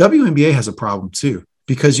 The WNBA has a problem too,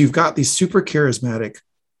 because you've got these super charismatic,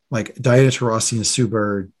 like Diana Taurasi and Sue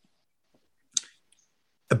Bird.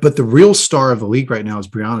 But the real star of the league right now is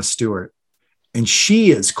Breanna Stewart. And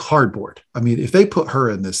she is cardboard. I mean, if they put her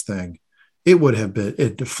in this thing, it would have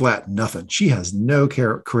been flat nothing. She has no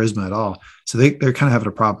charisma at all. So they're kind of having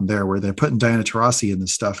a problem there where they're putting Diana Taurasi in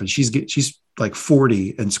this stuff, and she's like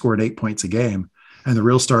 40 and scoring 8 points a game. And the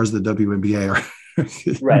real stars of the WNBA are right.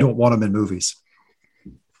 You don't want them in movies.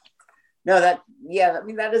 No, that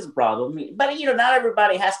is a problem. But not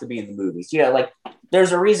everybody has to be in the movies. Like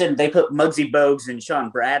there's a reason they put Muggsy Bogues and Sean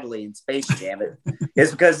Bradley in Space Jam.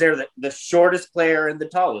 It's because they're the shortest player and the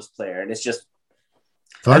tallest player, and it's just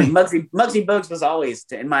funny. I mean, Muggsy Bogues was always,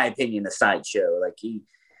 in my opinion, a sideshow. Like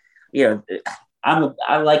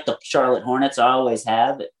I like the Charlotte Hornets. I always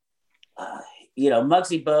have.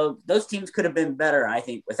 Muggsy Bogues, those teams could have been better, I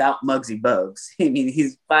think, without Muggsy Bogues. I mean,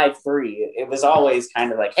 he's 5'3". It was always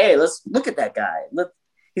kind of like, hey, let's look at that guy. Look,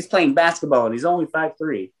 he's playing basketball and he's only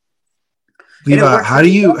 5'3". Levi, how do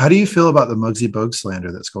you feel about the Muggsy Bogues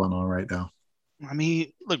slander that's going on right now? I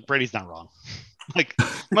mean, look, Brady's not wrong. Like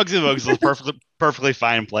Muggsy Bogues was a perfectly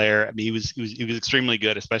fine player. I mean, he was extremely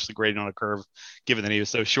good, especially grading on a curve, given that he was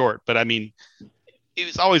so short. But I mean, it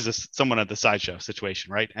was always someone at the sideshow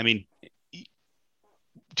situation, right? I mean,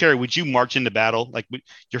 Terry, would you march into battle? Like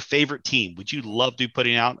your favorite team, would you love to be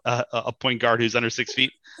putting out a point guard who's under 6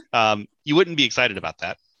 feet? You wouldn't be excited about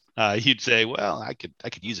that. You'd say, well, I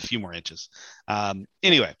could use a few more inches.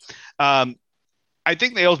 Anyway, I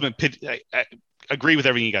think the ultimate pitch, I agree with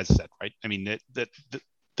everything you guys have said, right? I mean,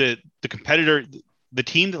 the competitor, the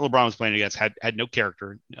team that LeBron was playing against had no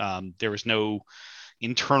character. There was no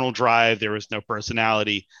internal drive. There was no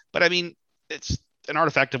personality. But I mean, it's an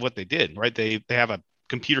artifact of what they did, right? They have a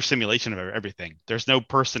computer simulation of everything. There's no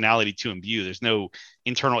personality to imbue. There's no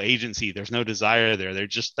internal agency. There's no desire there. They're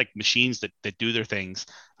just like machines that do their things,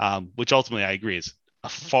 which ultimately I agree is a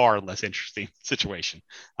far less interesting situation.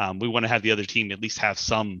 We want to have the other team at least have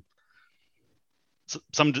some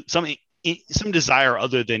desire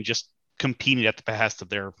other than just competing at the behest of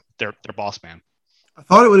their boss man. I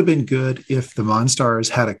thought it would have been good if the Monstars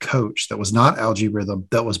had a coach that was not Algie Rhythm,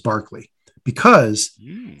 that was Barkley, because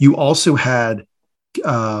you also had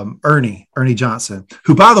Ernie Johnson,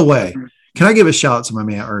 who, by the way, can I give a shout out to my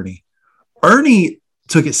man Ernie? Ernie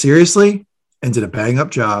took it seriously and did a bang up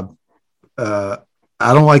job. I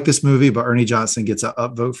don't like this movie, but Ernie Johnson gets an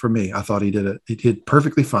upvote for me. I thought he did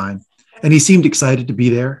perfectly fine, and he seemed excited to be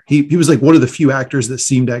there. He was like one of the few actors that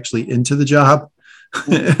seemed actually into the job.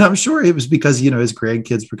 And I'm sure it was because his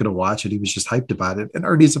grandkids were going to watch it. He was just hyped about it. And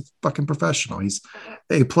Ernie's a fucking professional. He's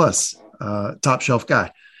A+, top shelf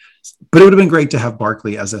guy. But it would have been great to have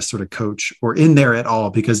Barkley as a sort of coach or in there at all,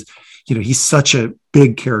 because, he's such a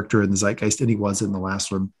big character in the zeitgeist, and he was in the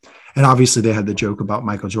last one. And obviously they had the joke about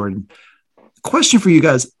Michael Jordan. Question for you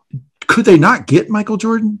guys. Could they not get Michael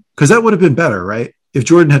Jordan? Because that would have been better, right? If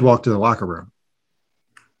Jordan had walked in the locker room.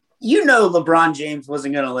 You know, LeBron James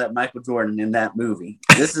wasn't going to let Michael Jordan in that movie.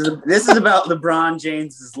 This is about LeBron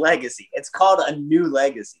James's legacy. It's called A New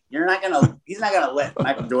Legacy. He's not going to let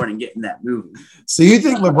Michael Jordan get in that movie. So you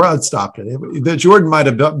think LeBron stopped it? That Jordan might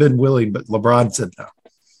have been willing, but LeBron said no.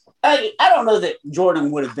 I don't know that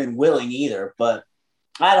Jordan would have been willing either, but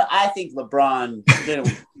I think LeBron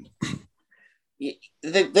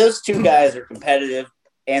those two guys are competitive,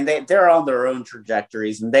 and they're on their own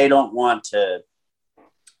trajectories, and they don't want to.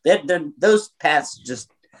 Those paths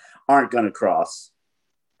just aren't going to cross.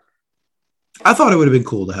 I thought it would have been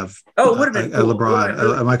cool to have a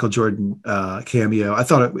LeBron, a Michael Jordan cameo. I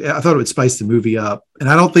thought it would spice the movie up, and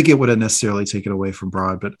I don't think it would have necessarily taken away from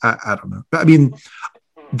Braun, but I don't know. I mean,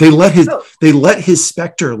 they let his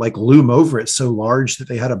specter like loom over it so large that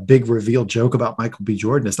they had a big reveal joke about Michael B.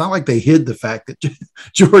 Jordan. It's not like they hid the fact that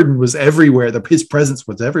Jordan was everywhere. His presence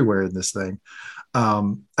was everywhere in this thing. I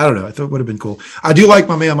don't know. I thought it would have been cool. I do like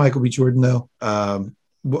my man Michael B. Jordan though.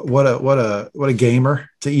 What a gamer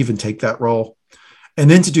to even take that role,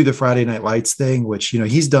 and then to do the Friday Night Lights thing, which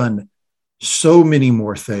he's done so many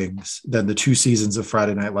more things than the 2 seasons of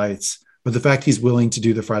Friday Night Lights. But the fact he's willing to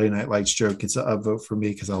do the Friday Night Lights joke, it's a vote for me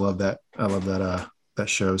because I love that. I love that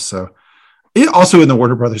show. So also in the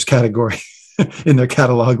Warner Brothers category. In their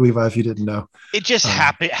catalog, Levi, if you didn't know, it just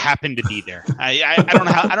happened to be there. I don't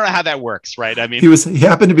know how that works, right? I mean, he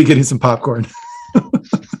happened to be getting some popcorn.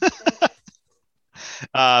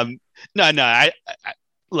 No. I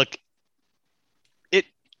look. It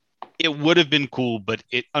would have been cool, but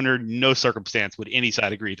under no circumstance would any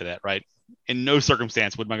side agree to that, right? In no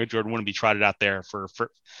circumstance would Michael Jordan want to be trotted out there for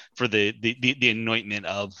the anointment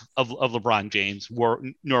of LeBron James,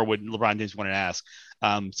 nor would LeBron James want to ask.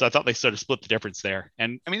 So I thought they sort of split the difference there.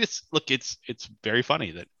 And I mean, it's very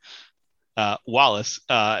funny that Wallace,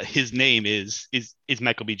 his name is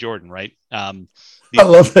Michael B. Jordan, right? I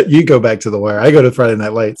love that you go back to The Wire. I go to Friday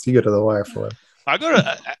Night Lights. You go to The Wire for it. I go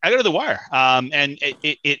to The Wire. And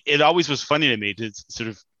it always was funny to me to sort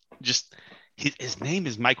of just his name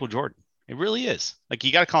is Michael Jordan. It really is. Like,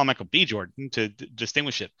 you got to call him Michael B. Jordan to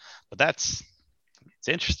distinguish it. But it's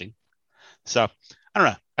interesting. So I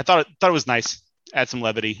don't know. I thought it was nice. Add some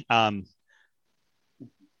levity. I'm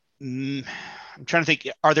trying to think.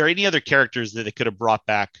 Are there any other characters that they could have brought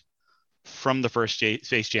back from the first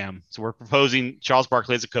Space Jam? So we're proposing Charles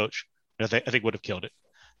Barkley as a coach. I think would have killed it.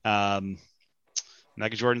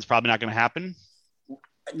 Michael Jordan's probably not going to happen.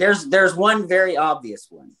 There's one very obvious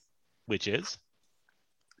one, which is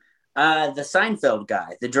the Seinfeld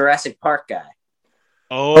guy, the Jurassic Park guy.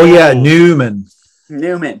 Oh yeah, Newman.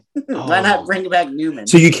 Why not bring back Newman?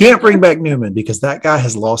 So you can't bring back Newman because that guy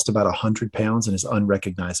has lost about 100 pounds and is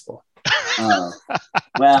unrecognizable.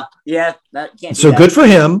 Well, yeah, that can't. So good for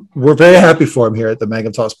him. We're very happy for him here at the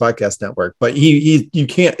Mangum Talks Podcast Network. But you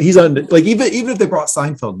can't. He's on like even if they brought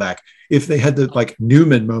Seinfeld back, if they had the like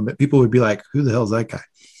Newman moment, people would be like, "Who the hell is that guy?"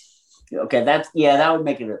 Okay, that would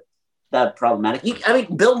make it that problematic. I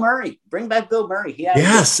mean, Bill Murray. Bring back Bill Murray.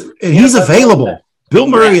 And he's available. Bill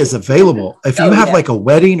Murray is available. If you have like a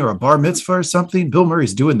wedding or a bar mitzvah or something, Bill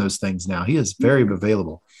Murray's doing those things now. He is very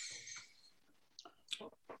available.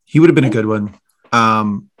 He would have been a good one.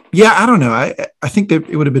 I don't know. I think that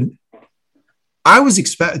it would have been.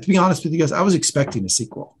 To be honest with you guys, I was expecting a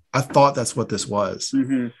sequel. I thought that's what this was,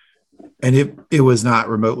 and it was not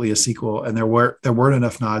remotely a sequel. And there weren't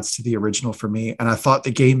enough nods to the original for me. And I thought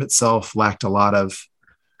the game itself lacked a lot of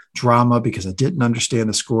drama because I didn't understand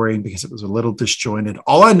the scoring because it was a little disjointed.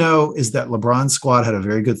 All I know is that LeBron's squad had a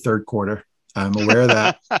very good third quarter. I'm aware of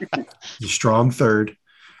that. A strong third.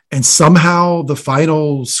 And somehow the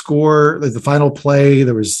final score, like the final play,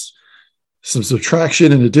 there was some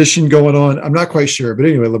subtraction and addition going on. I'm not quite sure. But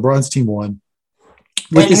anyway, LeBron's team won.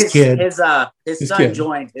 With his kid. His son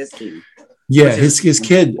joined his team. Yeah, his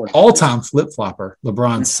kid, all-time flip-flopper,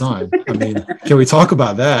 LeBron's son. I mean, can we talk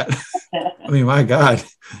about that? I mean, my God,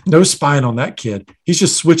 no spine on that kid. He's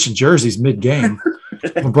just switching jerseys mid-game.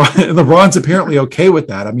 LeBron's apparently okay with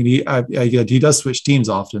that. I mean, he does switch teams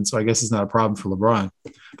often, so I guess it's not a problem for LeBron.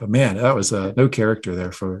 But man, that was no character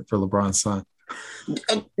there for LeBron's son.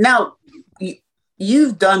 Now,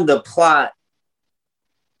 you've done the plot,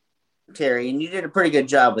 Terry, and you did a pretty good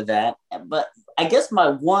job with that. But I guess my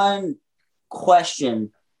one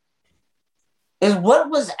question is, what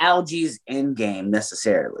was Algie's end game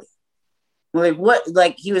necessarily?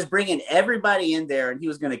 Like he was bringing everybody in there and he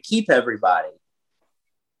was going to keep everybody.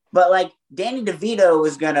 But like Danny DeVito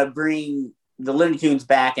was going to bring the Looney Tunes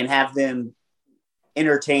back and have them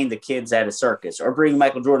entertain the kids at a circus, or bring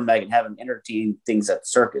Michael Jordan back and have him entertain things at the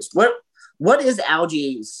circus. What is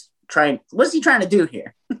Algie's what's he trying to do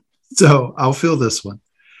here? So I'll fill this one.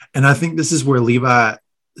 And I think this is where Levi,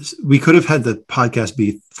 we could have had the podcast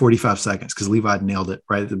be 45 seconds because Levi nailed it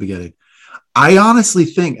right at the beginning. I honestly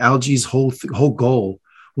think Algie's whole goal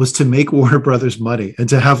was to make Warner Brothers money and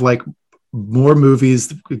to have like more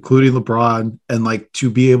movies, including LeBron, and like to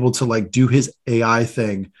be able to like do his AI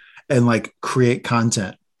thing and like create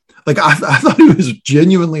content. Like I thought he was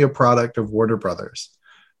genuinely a product of Warner Brothers.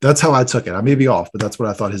 That's how I took it. I may be off, but that's what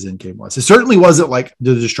I thought his end game was. It certainly wasn't like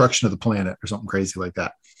the destruction of the planet or something crazy like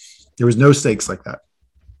that. There was no stakes like that.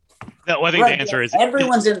 No, I think the answer is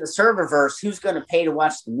everyone's in the serververse. Who's going to pay to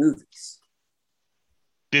watch the movies?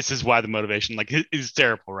 This is why the motivation like is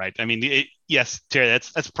terrible, right? I mean, yes, Terry,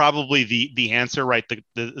 that's probably the answer, right?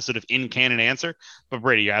 The sort of in canon answer. But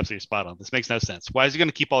Brady, you're absolutely spot on. This makes no sense. Why is he going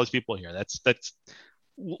to keep all these people here? That's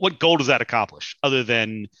what goal does that accomplish other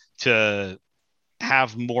than to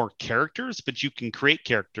have more characters? But you can create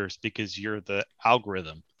characters because you're the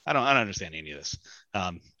algorithm. I don't understand any of this.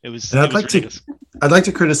 I'd like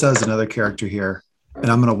to criticize another character here, and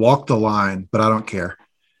I'm going to walk the line, but I don't care.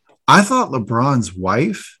 I thought LeBron's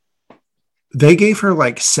wife, they gave her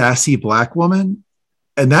like sassy black woman,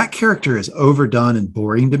 and that character is overdone and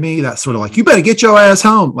boring to me. That's sort of like, you better get your ass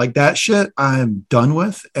home. Like that shit I'm done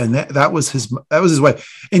with. And that was his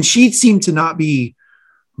wife. And she seemed to not be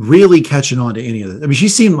really catching on to any of it. I mean, she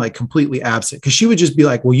seemed like completely absent because she would just be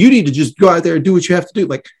like, well, you need to just go out there and do what you have to do.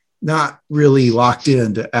 Like not really locked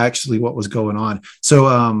into actually what was going on. So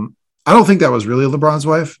I don't think that was really LeBron's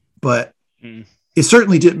wife, but it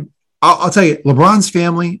certainly didn't. I'll tell you, LeBron's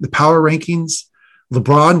family, the power rankings,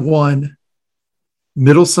 LeBron 1,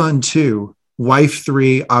 middle son 2, wife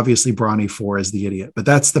 3, obviously Bronny 4 is the idiot. But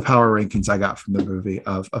that's the power rankings I got from the movie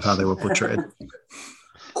of how they were portrayed.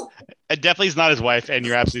 It definitely is not his wife, and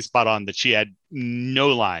you're absolutely spot on that she had no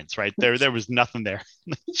lines, right? There was nothing there.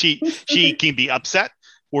 she can be upset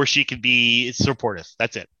or she could be supportive.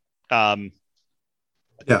 That's it.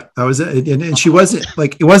 Yeah, that was it. And she wasn't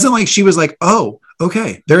like, it wasn't like she was like, oh,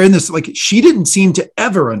 okay, they're in this. Like she didn't seem to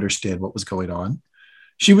ever understand what was going on.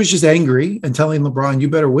 She was just angry and telling LeBron,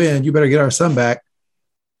 you better win. You better get our son back.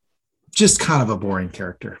 Just kind of a boring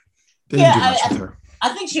character. They didn't do much with her. I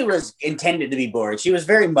think she was intended to be boring. She was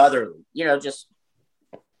very motherly, just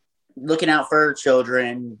looking out for her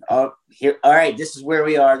children. Oh, here, all right, this is where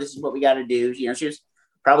we are. This is what we got to do. She was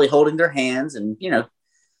probably holding their hands and,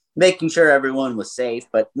 making sure everyone was safe,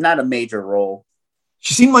 but not a major role.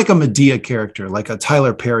 She seemed like a Medea character, like a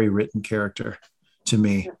Tyler Perry written character to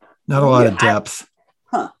me. Not a lot of depth.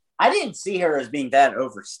 I didn't see her as being that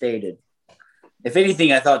overstated. If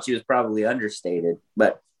anything, I thought she was probably understated,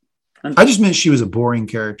 but I just meant she was a boring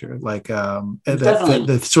character, like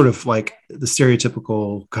the sort of like the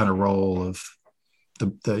stereotypical kind of role of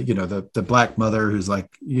the black mother who's like,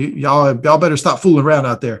 y'all better stop fooling around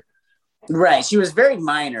out there. Right. She was very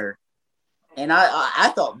minor, and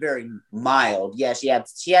I thought very mild. Yeah, she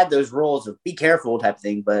had those roles of be careful type of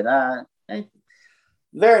thing, but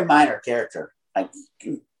very minor character. Like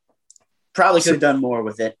probably could have done more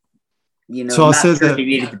with it. So I'll say that he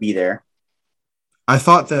needed to be there. I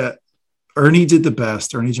thought that Ernie did the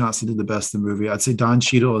best. Ernie Johnson did the best in the movie. I'd say Don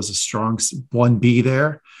Cheadle is a strong 1B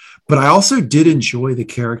there, but I also did enjoy the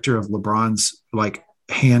character of LeBron's like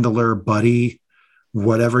handler, buddy,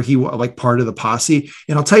 whatever he was, like part of the posse.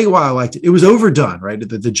 And I'll tell you why I liked it. It was overdone, right?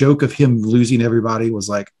 The joke of him losing everybody was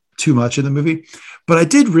like too much in the movie, but I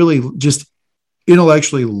did really just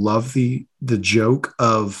intellectually love the joke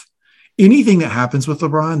of anything that happens with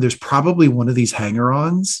LeBron. There's probably one of these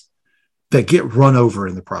hanger-ons that get run over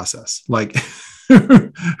in the process, like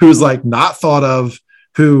who's like not thought of,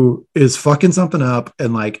 who is fucking something up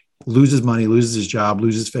and like loses money, loses his job,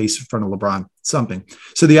 loses face in front of LeBron, something.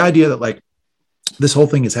 So the idea that like this whole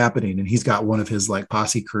thing is happening and he's got one of his like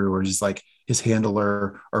posse crew or just like his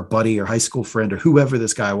handler or buddy or high school friend or whoever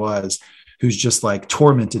this guy was, who's just like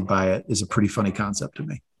tormented by it, is a pretty funny concept to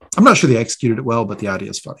me. I'm not sure they executed it well, but the idea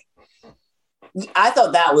is funny. I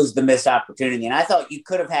thought that was the missed opportunity, and I thought you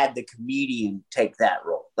could have had the comedian take that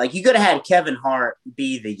role. Like you could have had Kevin Hart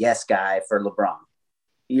be the yes guy for LeBron.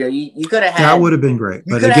 You could have had that would have been great.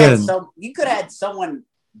 But again, you could have had someone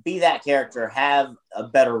be that character, have a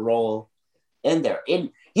better role in there.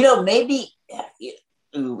 And maybe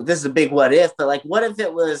this is a big what if, but like, what if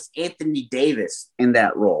it was Anthony Davis in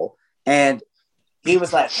that role, and he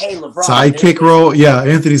was like, "Hey, LeBron, sidekick role." Yeah,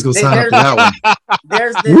 Anthony's gonna sign up for that one.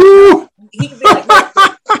 There's this. Woo! He could be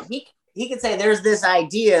like, he could say, "There's this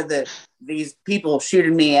idea that these people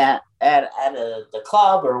shooting me at the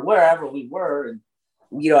club or wherever we were, and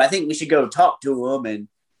I think we should go talk to them." And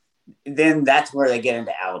then that's where they get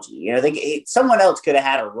into Algie. Someone else could have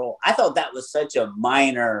had a role. I thought that was such a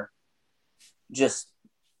minor, just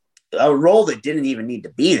a role that didn't even need to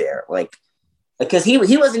be there. Like, because he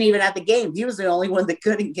wasn't even at the game. He was the only one that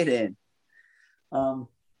couldn't get in.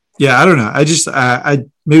 Yeah, I don't know. I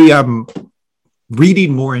maybe I'm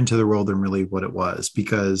reading more into the role than really what it was,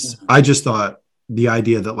 because I just thought the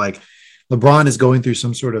idea that like LeBron is going through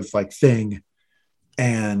some sort of like thing,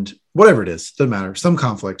 and whatever it is, doesn't matter, some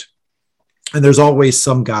conflict. And there's always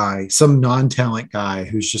some guy, some non-talent guy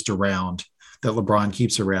who's just around, that LeBron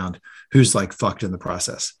keeps around, who's like fucked in the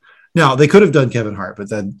process. Now they could have done Kevin Hart, but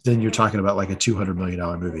then you're talking about like a $200 million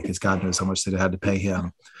movie, because God knows how much they had to pay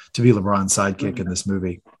him to be LeBron's sidekick in this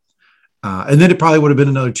movie. And then it probably would have been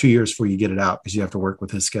another 2 years before you get it out, because you have to work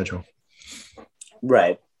with his schedule.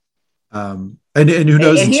 Right. And who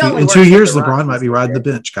knows, in 2 years, LeBron might be riding the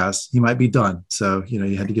bench, guys. He might be done. So,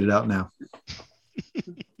 you had to get it out now.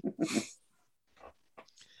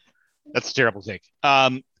 That's a terrible take.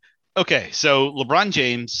 Okay, so LeBron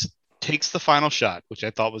James takes the final shot, which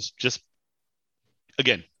I thought was just,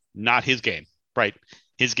 again, not his game, right?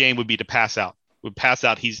 His game would be to pass out. Would pass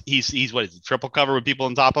out. He's what is it, triple cover with people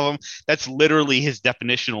on top of him? That's literally his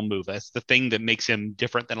definitional move. That's the thing that makes him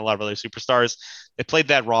different than a lot of other superstars. They played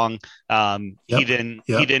that wrong. He didn't.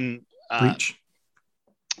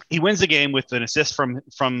 He wins the game with an assist from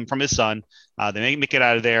his son. They make it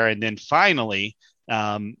out of there, and then finally,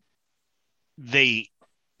 LeBron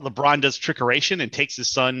does trickeration and takes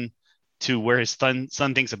his son to where his son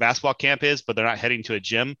thinks a basketball camp is, but they're not heading to a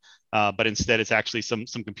gym. But instead it's actually some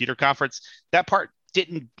computer conference. That part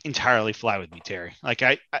didn't entirely fly with me, Terry. Like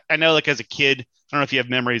I know, like as a kid, I don't know if you have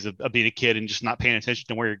memories of being a kid and just not paying attention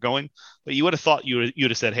to where you're going, but you would have thought you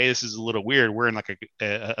would have said, hey, this is a little weird. We're in like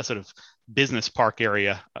a sort of business park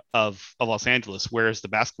area of Los Angeles. Where is the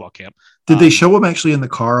basketball camp? Did they show him actually in the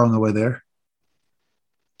car on the way there?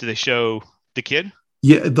 Did they show the kid?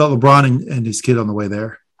 Yeah, the LeBron and his kid on the way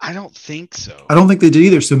there. I don't think so. I don't think they did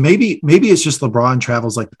either. So maybe it's just LeBron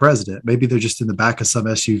travels like the president. Maybe they're just in the back of some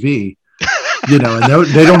SUV, and they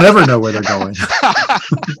don't ever know where they're going.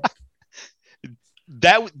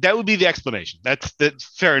 That would be the explanation. That's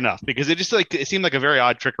fair enough, because it seemed like a very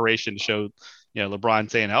odd trickeration to show, LeBron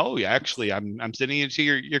saying, "Oh, yeah, actually, I'm sitting into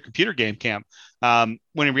your computer game camp," when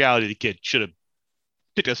in reality the kid should have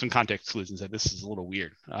picked up some context clues and said, this is a little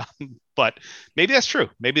weird. But maybe that's true.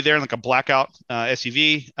 Maybe they're in like a blackout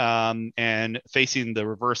SUV and facing the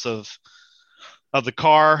reverse of the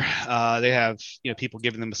car. They have, people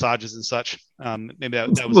giving them massages and such. Maybe that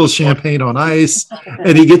was a little champagne on ice.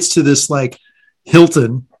 And he gets to this like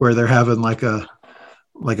Hilton where they're having like a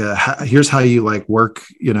here's how you like work,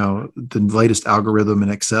 the latest algorithm in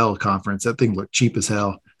Excel conference. That thing looked cheap as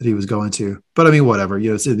hell that he was going to. But I mean, whatever,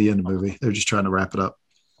 it's in the end of the movie. They're just trying to wrap it up.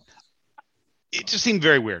 It just seemed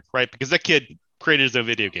very weird, right? Because that kid created his own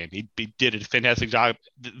video game. He did a fantastic job.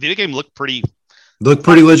 The video game looked pretty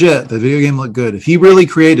legit. The video game looked good. If he really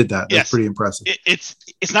created that, that's pretty impressive.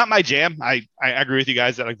 It's not my jam. I agree with you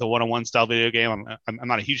guys that like the one-on-one style video game I'm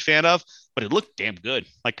not a huge fan of, but it looked damn good.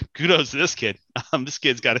 Like kudos to this kid. This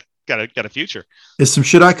kid's got a future. It's some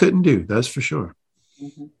shit I couldn't do. That's for sure.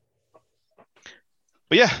 Mm-hmm.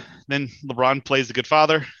 But yeah, then LeBron plays the good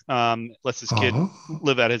father, lets his kid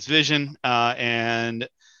live out his vision, and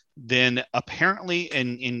then apparently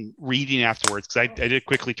in reading afterwards, because I did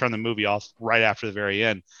quickly turn the movie off right after the very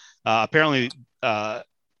end. Apparently,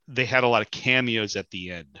 they had a lot of cameos at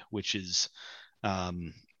the end, which is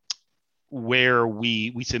where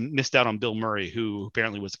we missed out on Bill Murray, who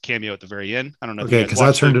apparently was a cameo at the very end. I don't know. Okay, because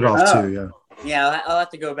I turned it off too. Yeah. Yeah, I'll have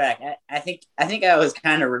to go back. I think I was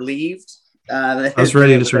kind of relieved. I was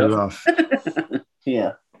ready to turn it off.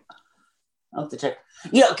 Yeah. I'll have to check.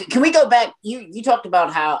 Can we go back? You talked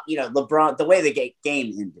about how, LeBron, the way the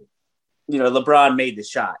game ended, LeBron made the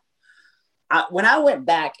shot. When I went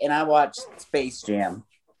back and I watched Space Jam,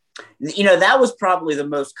 that was probably the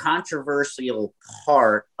most controversial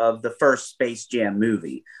part of the first Space Jam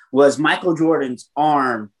movie was Michael Jordan's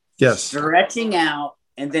arm stretching out,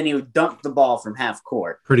 and then he would dunk the ball from half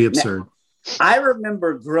court. Pretty absurd. Now, I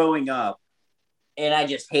remember growing up, and I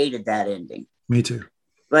just hated that ending. Me too.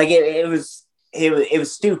 Like it was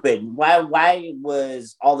stupid. Why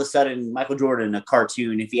was all of a sudden Michael Jordan a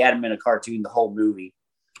cartoon if he hadn't been a cartoon the whole movie?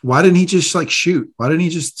 Why didn't he just like shoot? Why didn't he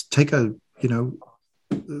just take a from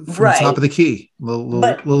the top of the key, little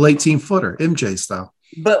 18-footer, MJ style?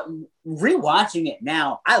 But rewatching it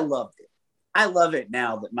now, I loved it. I love it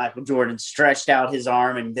now that Michael Jordan stretched out his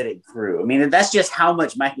arm and that it grew. I mean, that's just how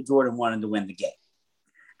much Michael Jordan wanted to win the game.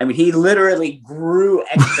 I mean, he literally grew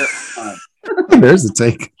extra arm. There's a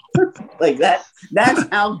take. Like that's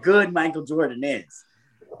how good Michael Jordan is.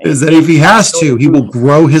 Is that if he has to, he will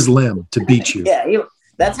grow his limb to beat you. Yeah,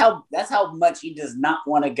 That's how much he does not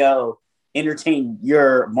want to go entertain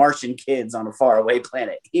your Martian kids on a faraway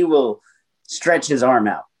planet. He will stretch his arm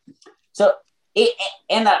out. So,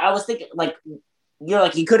 I was thinking, like, you're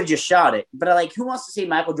like, he could have just shot it, but like, who wants to see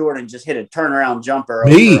Michael Jordan just hit a turnaround jumper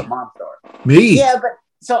over a monster? Me. Yeah, but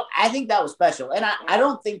so I think that was special, and I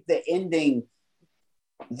don't think the ending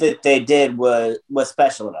that they did was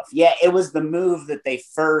special enough. Yeah, it was the move that they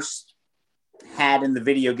first had in the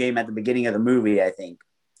video game at the beginning of the movie, I think,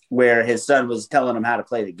 where his son was telling him how to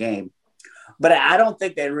play the game. But I don't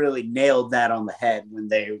think they really nailed that on the head when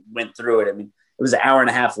they went through it. I mean, it was an hour and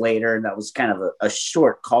a half later, and that was kind of a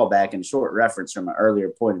short callback and short reference from an earlier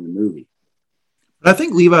point in the movie. But I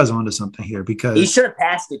think Levi's onto something here because he should have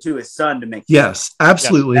passed it to his son to make. Yes,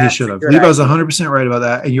 absolutely, he should have. Levi's 100% right about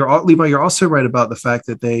that, and Levi, you're also right about the fact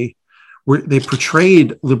that they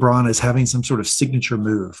portrayed LeBron as having some sort of signature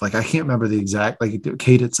move. Like, I can't remember the exact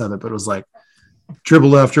cadence of it, but it was like dribble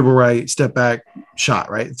left, dribble right, step back,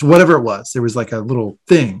 shot, right? It's whatever it was. There was like a little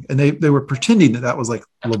thing, and they were pretending that was like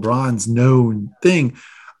LeBron's known thing.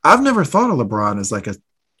 I've never thought of LeBron as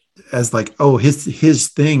his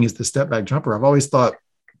thing is the step back jumper. I've always thought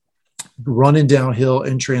running downhill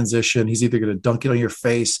in transition, he's either going to dunk it on your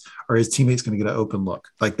face or his teammate's going to get an open look.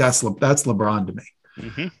 Like that's LeBron to me.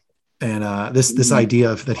 Mm-hmm. And this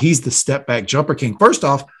idea of that he's the step back jumper king. First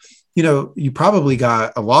off, you probably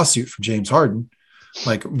got a lawsuit from James Harden,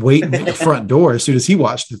 like waiting at the front door as soon as he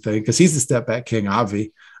watched the thing, because he's the step back king,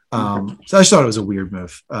 obvi. So I just thought it was a weird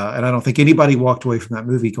move, and I don't think anybody walked away from that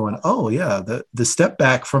movie going, "Oh yeah, the step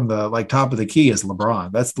back from the top of the key is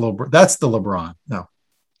LeBron. That's the LeBron." No,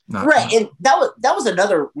 not right. And that was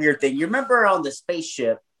another weird thing. You remember on the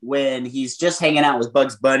spaceship when he's just hanging out with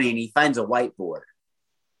Bugs Bunny and he finds a whiteboard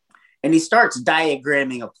and he starts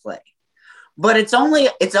diagramming a play, but it's only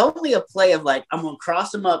a play of like, I'm gonna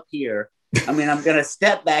cross him up here. I'm going to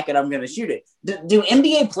step back and I'm going to shoot it. Do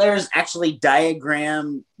NBA players actually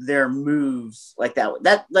diagram their moves like that?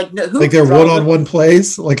 Like they're one-on-one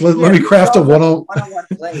plays? Like, let me craft a one-on-one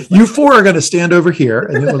play. You four are going to stand over here,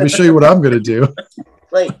 and then let me show you what I'm going to do.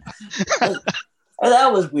 Like,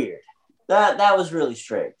 that was weird. That was really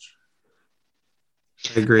strange.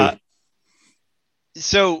 I agree.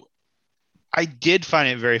 So I did find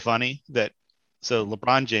it very funny that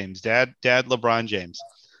LeBron James, dad LeBron James,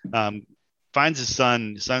 finds his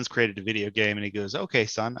son's created a video game, and he goes, "Okay,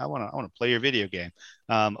 son, I want to play your video game.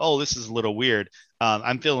 Oh, this is a little weird.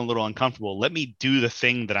 I'm feeling a little uncomfortable. Let me do the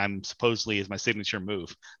thing that I'm supposedly is my signature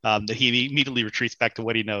move." That he immediately retreats back to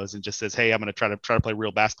what he knows and just says, "Hey, I'm going to try to play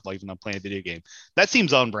real basketball even though I'm playing a video game." That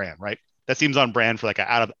seems on brand, right? That seems on brand for like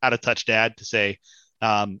an out of touch dad to say,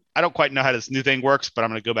 "I don't quite know how this new thing works, but I'm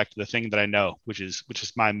going to go back to the thing that I know, which is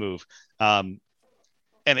my move."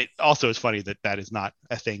 And it also is funny that is not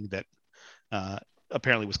a thing that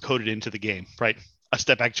apparently was coded into the game, right? A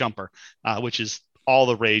step back jumper, which is all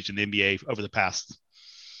the rage in the NBA over the past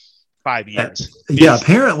 5 years. Yeah,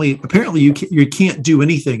 apparently you can't do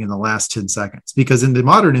anything in the last 10 seconds, because in the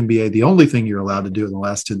modern NBA, the only thing you're allowed to do in the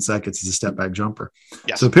last 10 seconds is a step back jumper.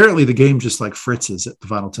 Yes. So apparently the game just like fritzes at the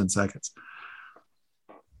final 10 seconds.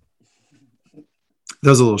 That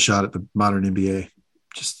was a little shot at the modern NBA,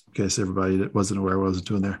 just in case everybody that wasn't aware what I was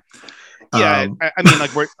doing there. Yeah, I mean,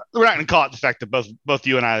 like we're not going to call it the fact that both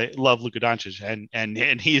you and I love Luka Doncic,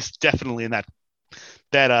 and he's definitely in that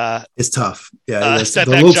it's tough. Yeah, a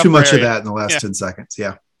little too much area. Of that in the last 10 seconds.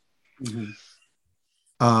 Yeah. Mm-hmm.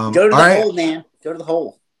 Go to the hole, man. Go to the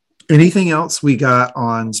hole. Anything else we got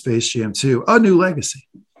on Space Jam 2? A New Legacy.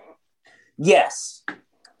 Yes.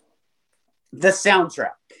 The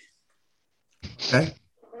soundtrack. Okay.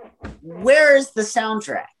 Where is the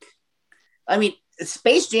soundtrack? I mean,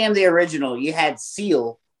 Space Jam, the original, you had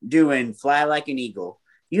Seal doing Fly Like an Eagle.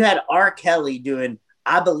 You had R. Kelly doing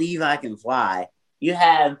I Believe I Can Fly. You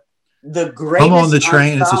have the greatest Come on the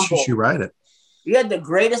train ensemble. As you ride it. You had the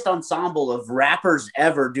greatest ensemble of rappers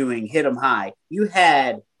ever doing Hit 'Em High. You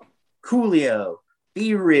had Coolio,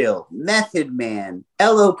 Be Real, Method Man,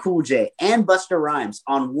 LL Cool J, and Busta Rhymes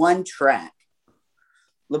on one track.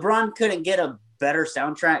 LeBron couldn't get a better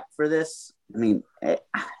soundtrack for this. I mean,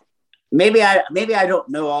 maybe I don't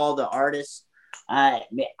know all the artists. I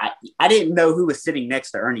didn't know who was sitting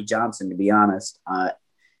next to Ernie Johnson, to be honest.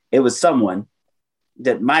 It was someone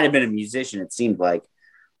that might have been a musician, it seemed like.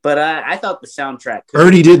 But I thought the soundtrack.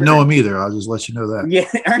 Ernie didn't know him either. I'll just let you know that. Yeah,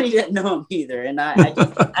 Ernie didn't know him either, and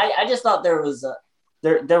I just thought there was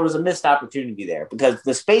a missed opportunity there, because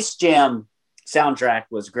the Space Jam soundtrack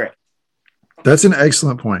was great. That's an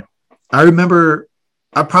excellent point. I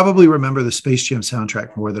probably remember the Space Jam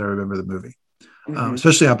soundtrack more than I remember the movie. Mm-hmm.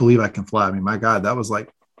 Especially I Believe I Can Fly. I mean, my God, that was like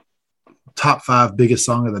top 5 biggest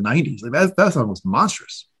song of the 90s. Like that song was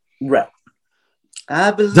monstrous. Right.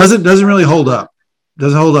 I believe Doesn't really hold up.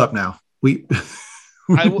 Doesn't hold up now.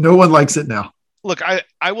 No one likes it now. Look,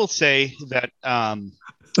 I will say that the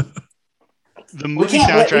movie we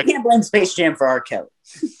soundtrack. We can't blame Space Jam for R. Kelly.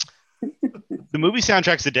 The movie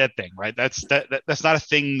soundtrack's a dead thing, right? That's not a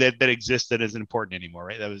thing that exists that isn't important anymore,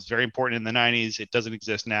 right? That was very important in the 90s. It doesn't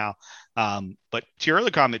exist now. But to your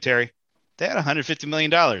earlier comment, Terry, they had $150 million.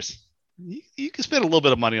 You can spend a little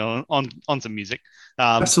bit of money on some music.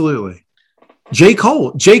 Absolutely. J.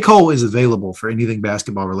 Cole is available for anything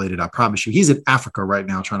basketball related. I promise you. He's in Africa right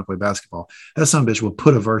now trying to play basketball. That son of a bitch will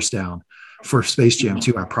put a verse down for Space Jam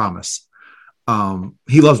 2. I promise.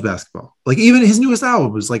 He loves basketball. Like even his newest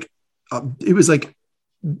album was like, it was like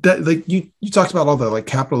that. Like you talked about all the like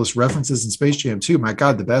capitalist references in Space Jam 2. My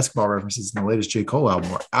God, the basketball references in the latest J. Cole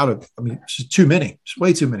album were it's just too many. It's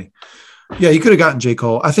way too many. Yeah, you could have gotten J.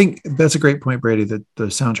 Cole. I think that's a great point, Brady, that the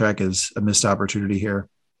soundtrack is a missed opportunity here.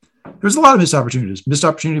 There's a lot of missed opportunities. Missed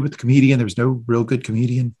opportunity with the comedian. There was no real good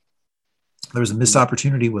comedian. There was a missed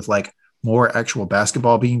opportunity with like more actual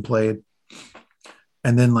basketball being played,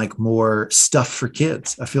 and then like more stuff for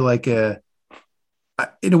kids. I feel like I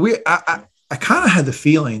kind of had the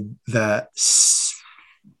feeling that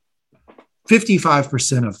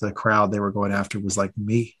 55% of the crowd they were going after was like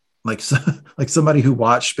me, like somebody who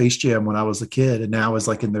watched Space Jam when I was a kid and now is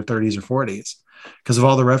like in their 30s or 40s because of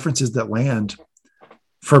all the references that land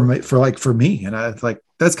for me. And I like,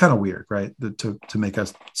 that's kind of weird, right? To make a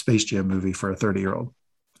Space Jam movie for a 30-year-old.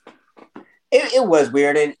 It was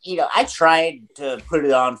weird. And, I tried to put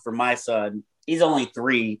it on for my son. He's only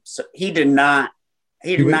 3. So he did not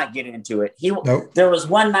get into it. Nope. There was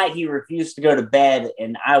one night he refused to go to bed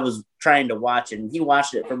and I was trying to watch it and he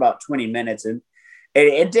watched it for about 20 minutes and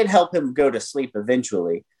it did help him go to sleep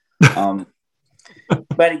eventually. But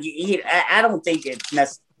I don't think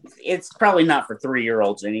it's probably not for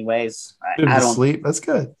 3-year-olds anyways. I don't sleep. That's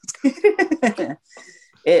good.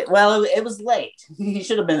 It was late. He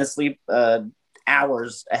should have been asleep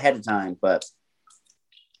hours ahead of time, but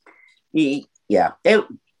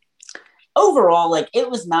overall, like it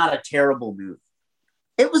was not a terrible movie.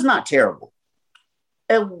 It was not terrible.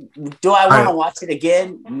 Do I want to watch it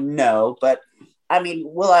again? No, but I mean,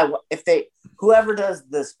 whoever does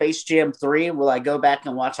the Space Jam 3, will I go back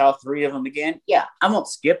and watch all 3 of them again? Yeah, I won't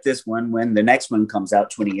skip this one when the next one comes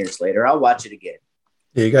out 20 years later. I'll watch it again.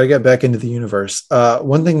 Yeah, you got to get back into the universe.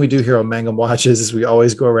 One thing we do here on Mangum Watches is we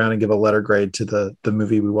always go around and give a letter grade to the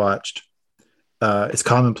movie we watched. It's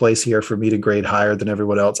commonplace here for me to grade higher than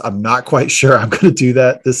everyone else. I'm not quite sure I'm going to do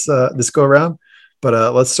that this go around,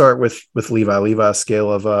 but let's start with Levi. Levi's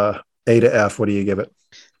scale of A to F. What do you give it?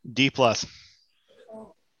 D+.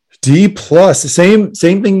 D+. Same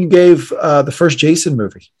thing you gave the first Jason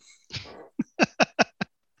movie.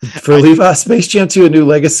 For Levi, Space Jam 2, A New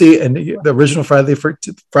Legacy, and the original Friday the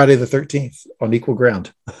 13th on equal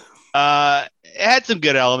ground. It had some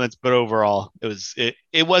good elements, but overall,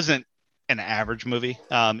 it wasn't an average movie.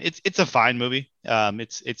 It's a fine movie.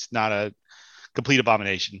 It's not a complete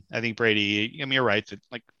abomination. I think Brady, you're right. That,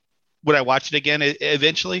 like, would I watch it again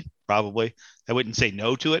eventually? Probably. I wouldn't say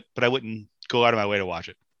no to it, but I wouldn't go out of my way to watch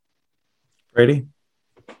it. Brady?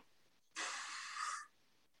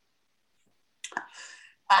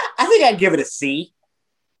 I think I'd give it a C.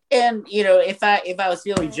 And, if I was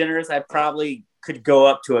feeling generous, I probably could go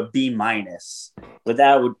up to a B-, but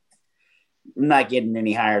that would not getting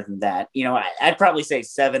any higher than that. I'd probably say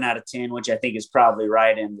 7 out of 10, which I think is probably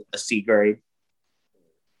right in a C grade.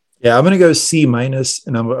 Yeah, I'm going to go C-,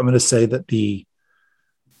 and I'm going to say that the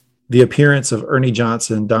appearance of Ernie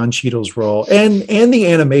Johnson, Don Cheadle's role, and the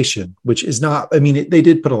animation, which is not, they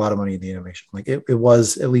did put a lot of money in the animation. Like it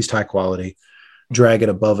was at least high quality. Drag it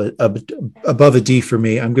above a D for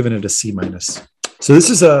me. I'm giving it a C-. So this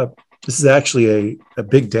is actually a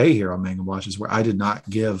big day here on Mangum Watches where I did not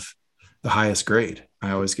give the highest grade.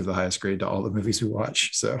 I always give the highest grade to all the movies we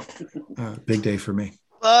watch. So big day for me.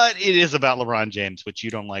 But it is about LeBron James, which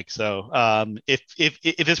you don't like. So if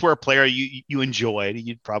this were a player you enjoyed,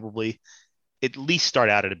 you'd probably at least start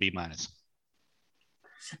out at a B-.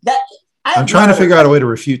 I'm trying to figure out a way to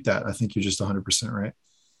refute that. I think you're just 100% right.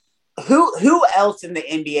 Who else in the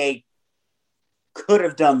NBA could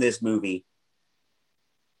have done this movie?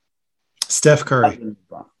 Steph Curry.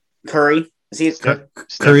 Curry?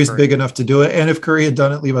 Curry's big enough to do it. And if Curry had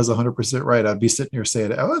done it, Levi's 100% right. I'd be sitting here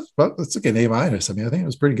saying, oh, well, that's like an A-. I think it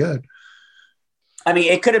was pretty good.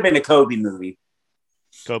 It could have been a Kobe movie.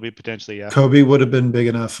 Kobe, potentially, yeah. Kobe would have been big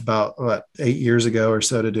enough about, 8 years ago or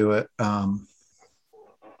so to do it.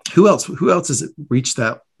 Who else has it reached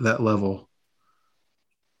that level?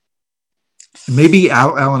 Maybe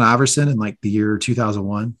Allen Iverson in like the year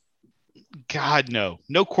 2001. God, no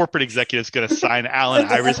corporate executive's going to sign Allen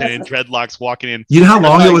Iverson in dreadlocks walking in. You know how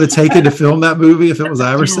long it would have taken to film that movie if it was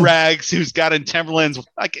Iverson? Rags, who's got in Timberlands.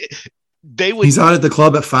 Like they would. He's out at the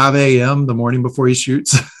club at 5 a.m. the morning before he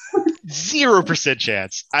shoots. 0%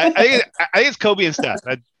 chance. I think it's Kobe and Steph.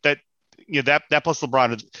 That plus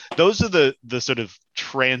LeBron. Those are the sort of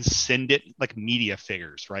transcendent like media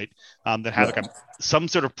figures, right? That have like some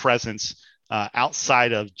sort of presence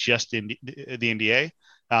outside of just the NBA.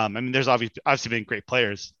 I mean, there's obviously been great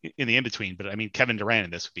players in the in between, but I mean, Kevin Durant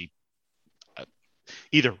in this would be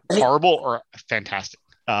either horrible or fantastic.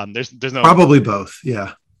 There's no probably both.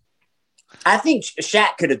 Yeah. I think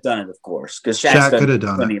Shaq could have done it, of course, because Shaq could have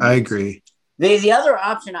done it. I agree. The other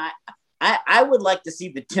option, I would like to see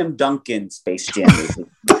the Tim Duncan Space Jam movie.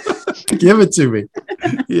 Give it to me.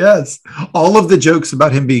 Yes. All of the jokes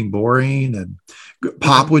about him being boring and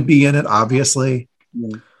Pop would be in it, obviously.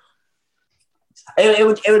 It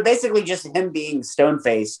would basically just him being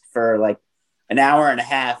stone-faced for like an hour and a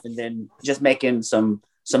half and then just making some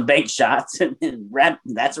bank shots and rap.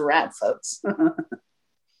 That's a wrap, folks.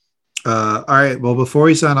 All right. Well, before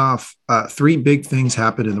we sign off, 3 big things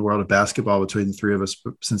happened in the world of basketball between the 3 of us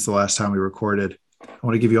since the last time we recorded. I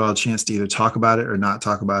want to give you all a chance to either talk about it or not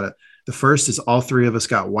talk about it. The first is all 3 of us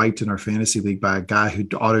got wiped in our fantasy league by a guy who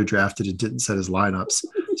auto drafted and didn't set his lineups.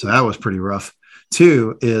 So that was pretty rough.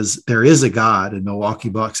 2 is there is a God, and Milwaukee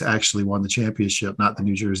Bucks actually won the championship, not the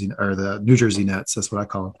New Jersey Nets. That's what I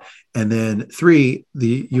call them. And then 3,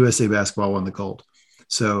 the USA basketball won the gold.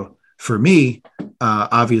 So for me,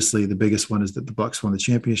 obviously the biggest one is that the Bucks won the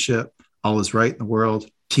championship. All is right in the world.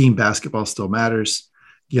 Team basketball still matters.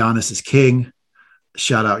 Giannis is king.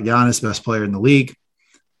 Shout out Giannis, best player in the league.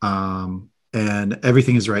 And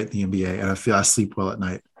everything is right in the NBA. And I feel I sleep well at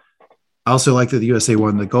night. I also like that the USA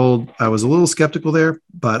won the gold. I was a little skeptical there,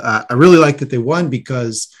 but I really like that they won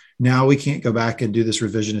because now we can't go back and do this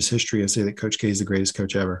revisionist history and say that Coach K is the greatest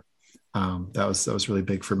coach ever. That was really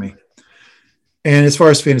big for me. And as far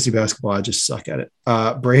as fantasy basketball, I just suck at it.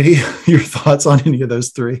 Brady, your thoughts on any of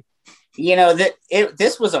those 3? You know,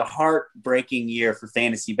 this was a heartbreaking year for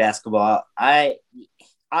fantasy basketball.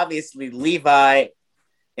 Obviously, Levi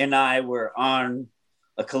and I were on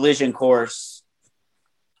a collision course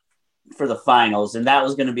for the finals, and that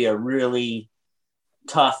was going to be a really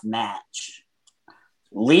tough match.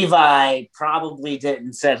 Levi probably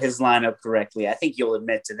didn't set his lineup correctly. I think you'll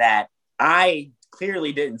admit to that. I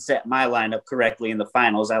clearly didn't set my lineup correctly in the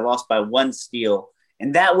finals. I lost by 1 steal,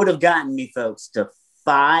 and that would have gotten me, folks, to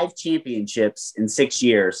 5 championships in 6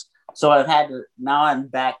 years. So now I'm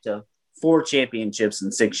back to 4 championships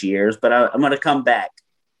in 6 years, but I'm going to come back.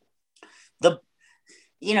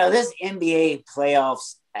 This NBA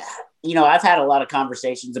playoffs, I've had a lot of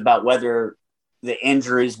conversations about whether the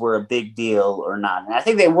injuries were a big deal or not. And I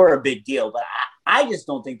think they were a big deal, but I just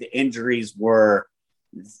don't think the injuries were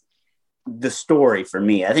the story for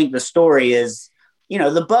me. I think the story is,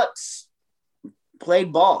 the Bucks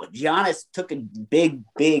played ball. Giannis took a big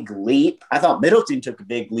leap. I thought Middleton took a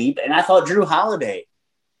big leap, and I thought Drew Holiday,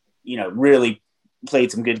 really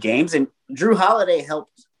played some good games. And Drew Holiday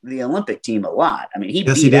helped the Olympic team a lot. I mean, he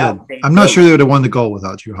did. I'm not sure they would have won the gold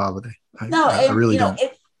without Drew Holiday. I really don't.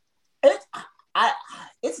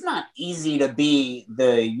 It's not easy to be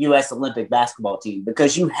the U.S. Olympic basketball team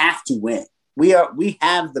because you have to win. We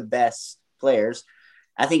have the best players.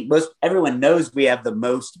 I think everyone knows we have the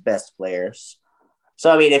most best players. So,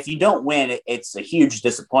 I mean, if you don't win, it's a huge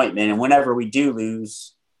disappointment. And whenever we do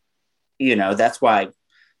lose, that's why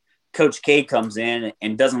Coach K comes in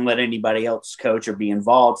and doesn't let anybody else coach or be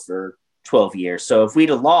involved for 12 years. So if we'd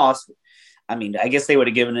have lost, I mean, I guess they would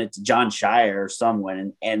have given it to John Shire or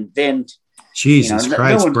someone. And then Jesus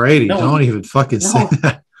Christ, Brady, don't even fucking say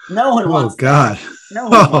that. No one wants God. That. No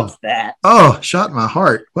one wants that. Oh, shot in my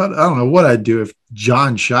heart. What? I don't know what I'd do if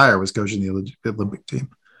John Shire was coaching the Olympic team.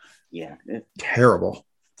 Yeah. Terrible.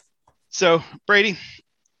 So, Brady,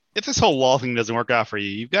 if this whole law thing doesn't work out for you,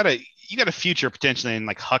 you got a future potentially in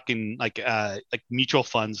like hucking like mutual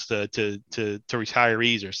funds to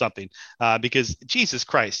retirees or something. Because Jesus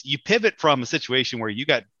Christ, you pivot from a situation where you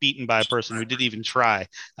got beaten by a person who didn't even try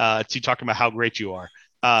to talking about how great you are.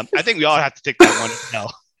 I think we all have to take that one as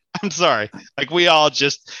hell. I'm sorry. Like we got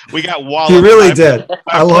walloped. You really did.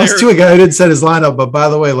 I lost to a guy who didn't set his lineup, but by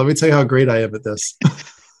the way, let me tell you how great I am at this.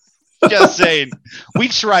 Just saying, we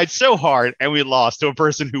tried so hard and we lost to a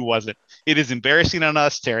person who wasn't. It is embarrassing on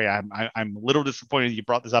us, Terry. I'm a little disappointed you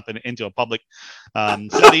brought this up into a public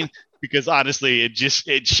setting because honestly,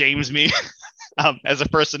 it shames me. as a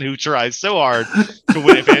person who tries so hard to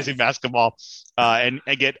win in fantasy basketball and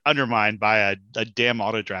get undermined by a damn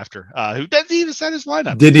auto drafter who doesn't even set his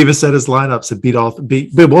lineup. Didn't even set his lineups and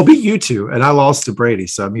beat you two, and I lost to Brady.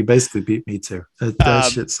 So I mean, basically beat me too. That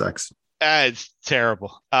shit sucks. It's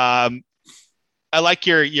terrible. I like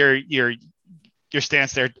your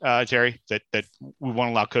stance there, Jerry, that we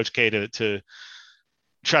won't allow Coach K to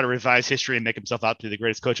try to revise history and make himself out to be the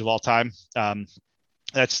greatest coach of all time.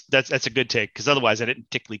 That's a good take, because otherwise I didn't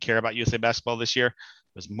particularly care about USA basketball this year.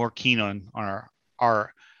 I was more keen on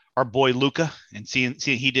our boy Luka and seeing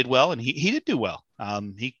he did well, and he did do well.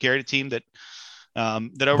 He carried a team that a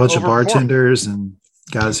bunch of bartenders and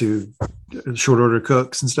guys who short order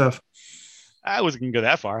cooks and stuff. I wasn't going to go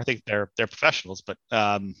that far. I think they're professionals, but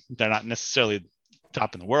they're not necessarily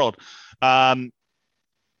top in the world. And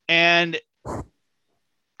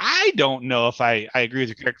I don't know if I agree with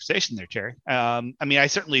your characterization there, Terry. I mean, I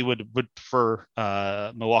certainly would prefer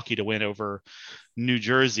Milwaukee to win over New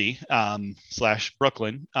Jersey /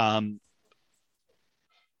 Brooklyn.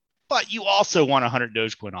 But you also won 100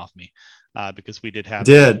 Dogecoin off me because we did have.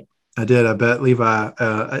 I did. I bet Levi.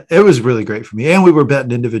 It was really great for me. And we were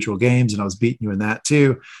betting individual games, and I was beating you in that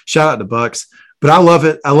too. Shout out to Bucks. But I love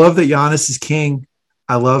it. I love that Giannis is king.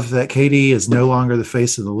 I love that KD is no longer the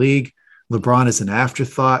face of the league. LeBron is an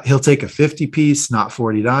afterthought. He'll take a 50 piece, not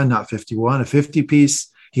 49, not 51, a 50 piece.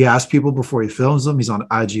 He asks people before he films them. He's on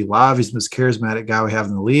IG Live. He's the most charismatic guy we have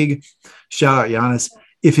in the league. Shout out Giannis.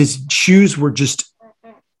 If his shoes were just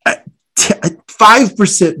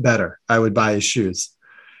 5% better, I would buy his shoes.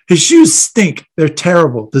 His shoes stink. They're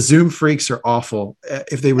terrible. The Zoom freaks are awful.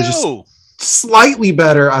 If they were just slightly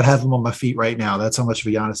better, I'd have them on my feet right now. That's how much of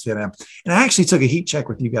a Giannis fan I am. And I actually took a heat check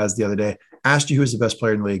with you guys the other day. Asked you who's the best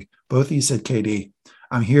player in the league. Both of you said KD.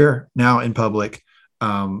 I'm here now in public.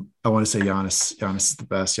 I want to say Giannis. Giannis is the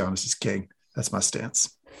best. Giannis is king. That's my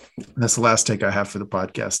stance. And that's the last take I have for the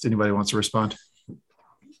podcast. Anybody wants to respond?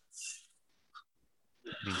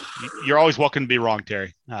 You're always welcome to be wrong,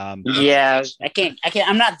 Terry. Yeah, I can't.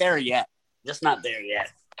 I'm not there yet. Just not there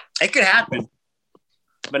yet. It could happen,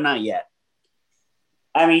 but not yet.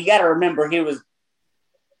 I mean, you got to remember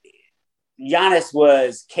Giannis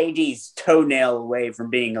was KD's toenail away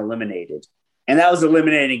from being eliminated, and that was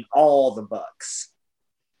eliminating all the Bucks.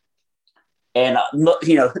 And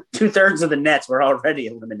 2/3 of the Nets were already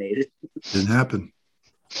eliminated. Didn't happen.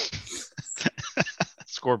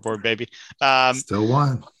 Scoreboard, baby. Still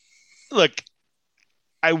won. Look,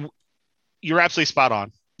 you're absolutely spot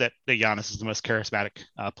on that Giannis is the most charismatic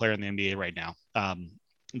player in the NBA right now.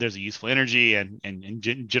 There's a youthful energy and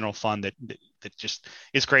general fun that just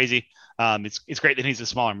is crazy. It's great that he's a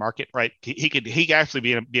smaller market, right? He could actually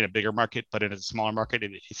be in a bigger market, but in a smaller market,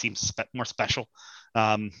 it seems more special.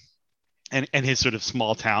 And his sort of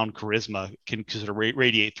small town charisma can sort of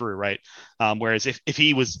radiate through, right? Whereas if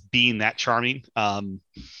he was being that charming on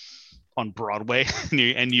Broadway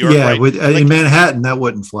in New York, right? In Manhattan, that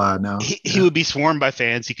wouldn't fly. No, he would be swarmed by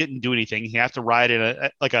fans. He couldn't do anything. He had to ride in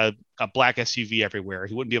a black SUV everywhere.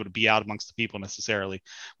 He wouldn't be able to be out amongst the people necessarily.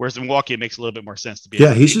 Whereas in Milwaukee, it makes a little bit more sense to be.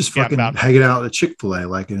 Yeah, he's just fucking hanging out at Chick-fil-A,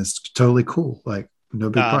 and it's totally cool. No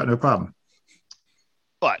problem.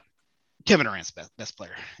 But Kevin Durant's best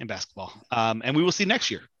player in basketball. And we will see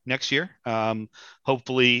next year.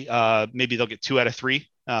 Hopefully, maybe they'll get 2 out of 3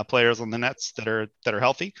 players on the Nets that are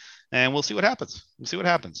healthy, and we'll see what happens.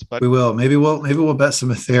 But we will. Maybe we'll bet some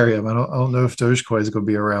Ethereum. I don't know if Dogecoin is going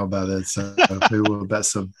to be around by then, so maybe we'll bet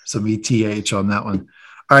some ETH on that one.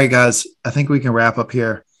 All right, guys. I think we can wrap up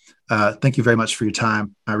here. Thank you very much for your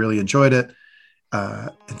time. I really enjoyed it.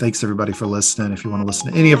 And thanks everybody for listening. If you want to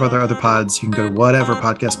listen to any of our other pods, you can go to whatever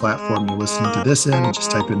podcast platform you're listening to this in and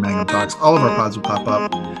just type in Mangum Talks. All of our pods will pop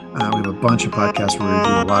up. We have a bunch of podcasts where we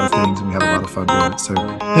do a lot of things and we have a lot of fun doing it. So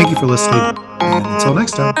thank you for listening. And until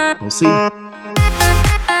next time, we'll see you.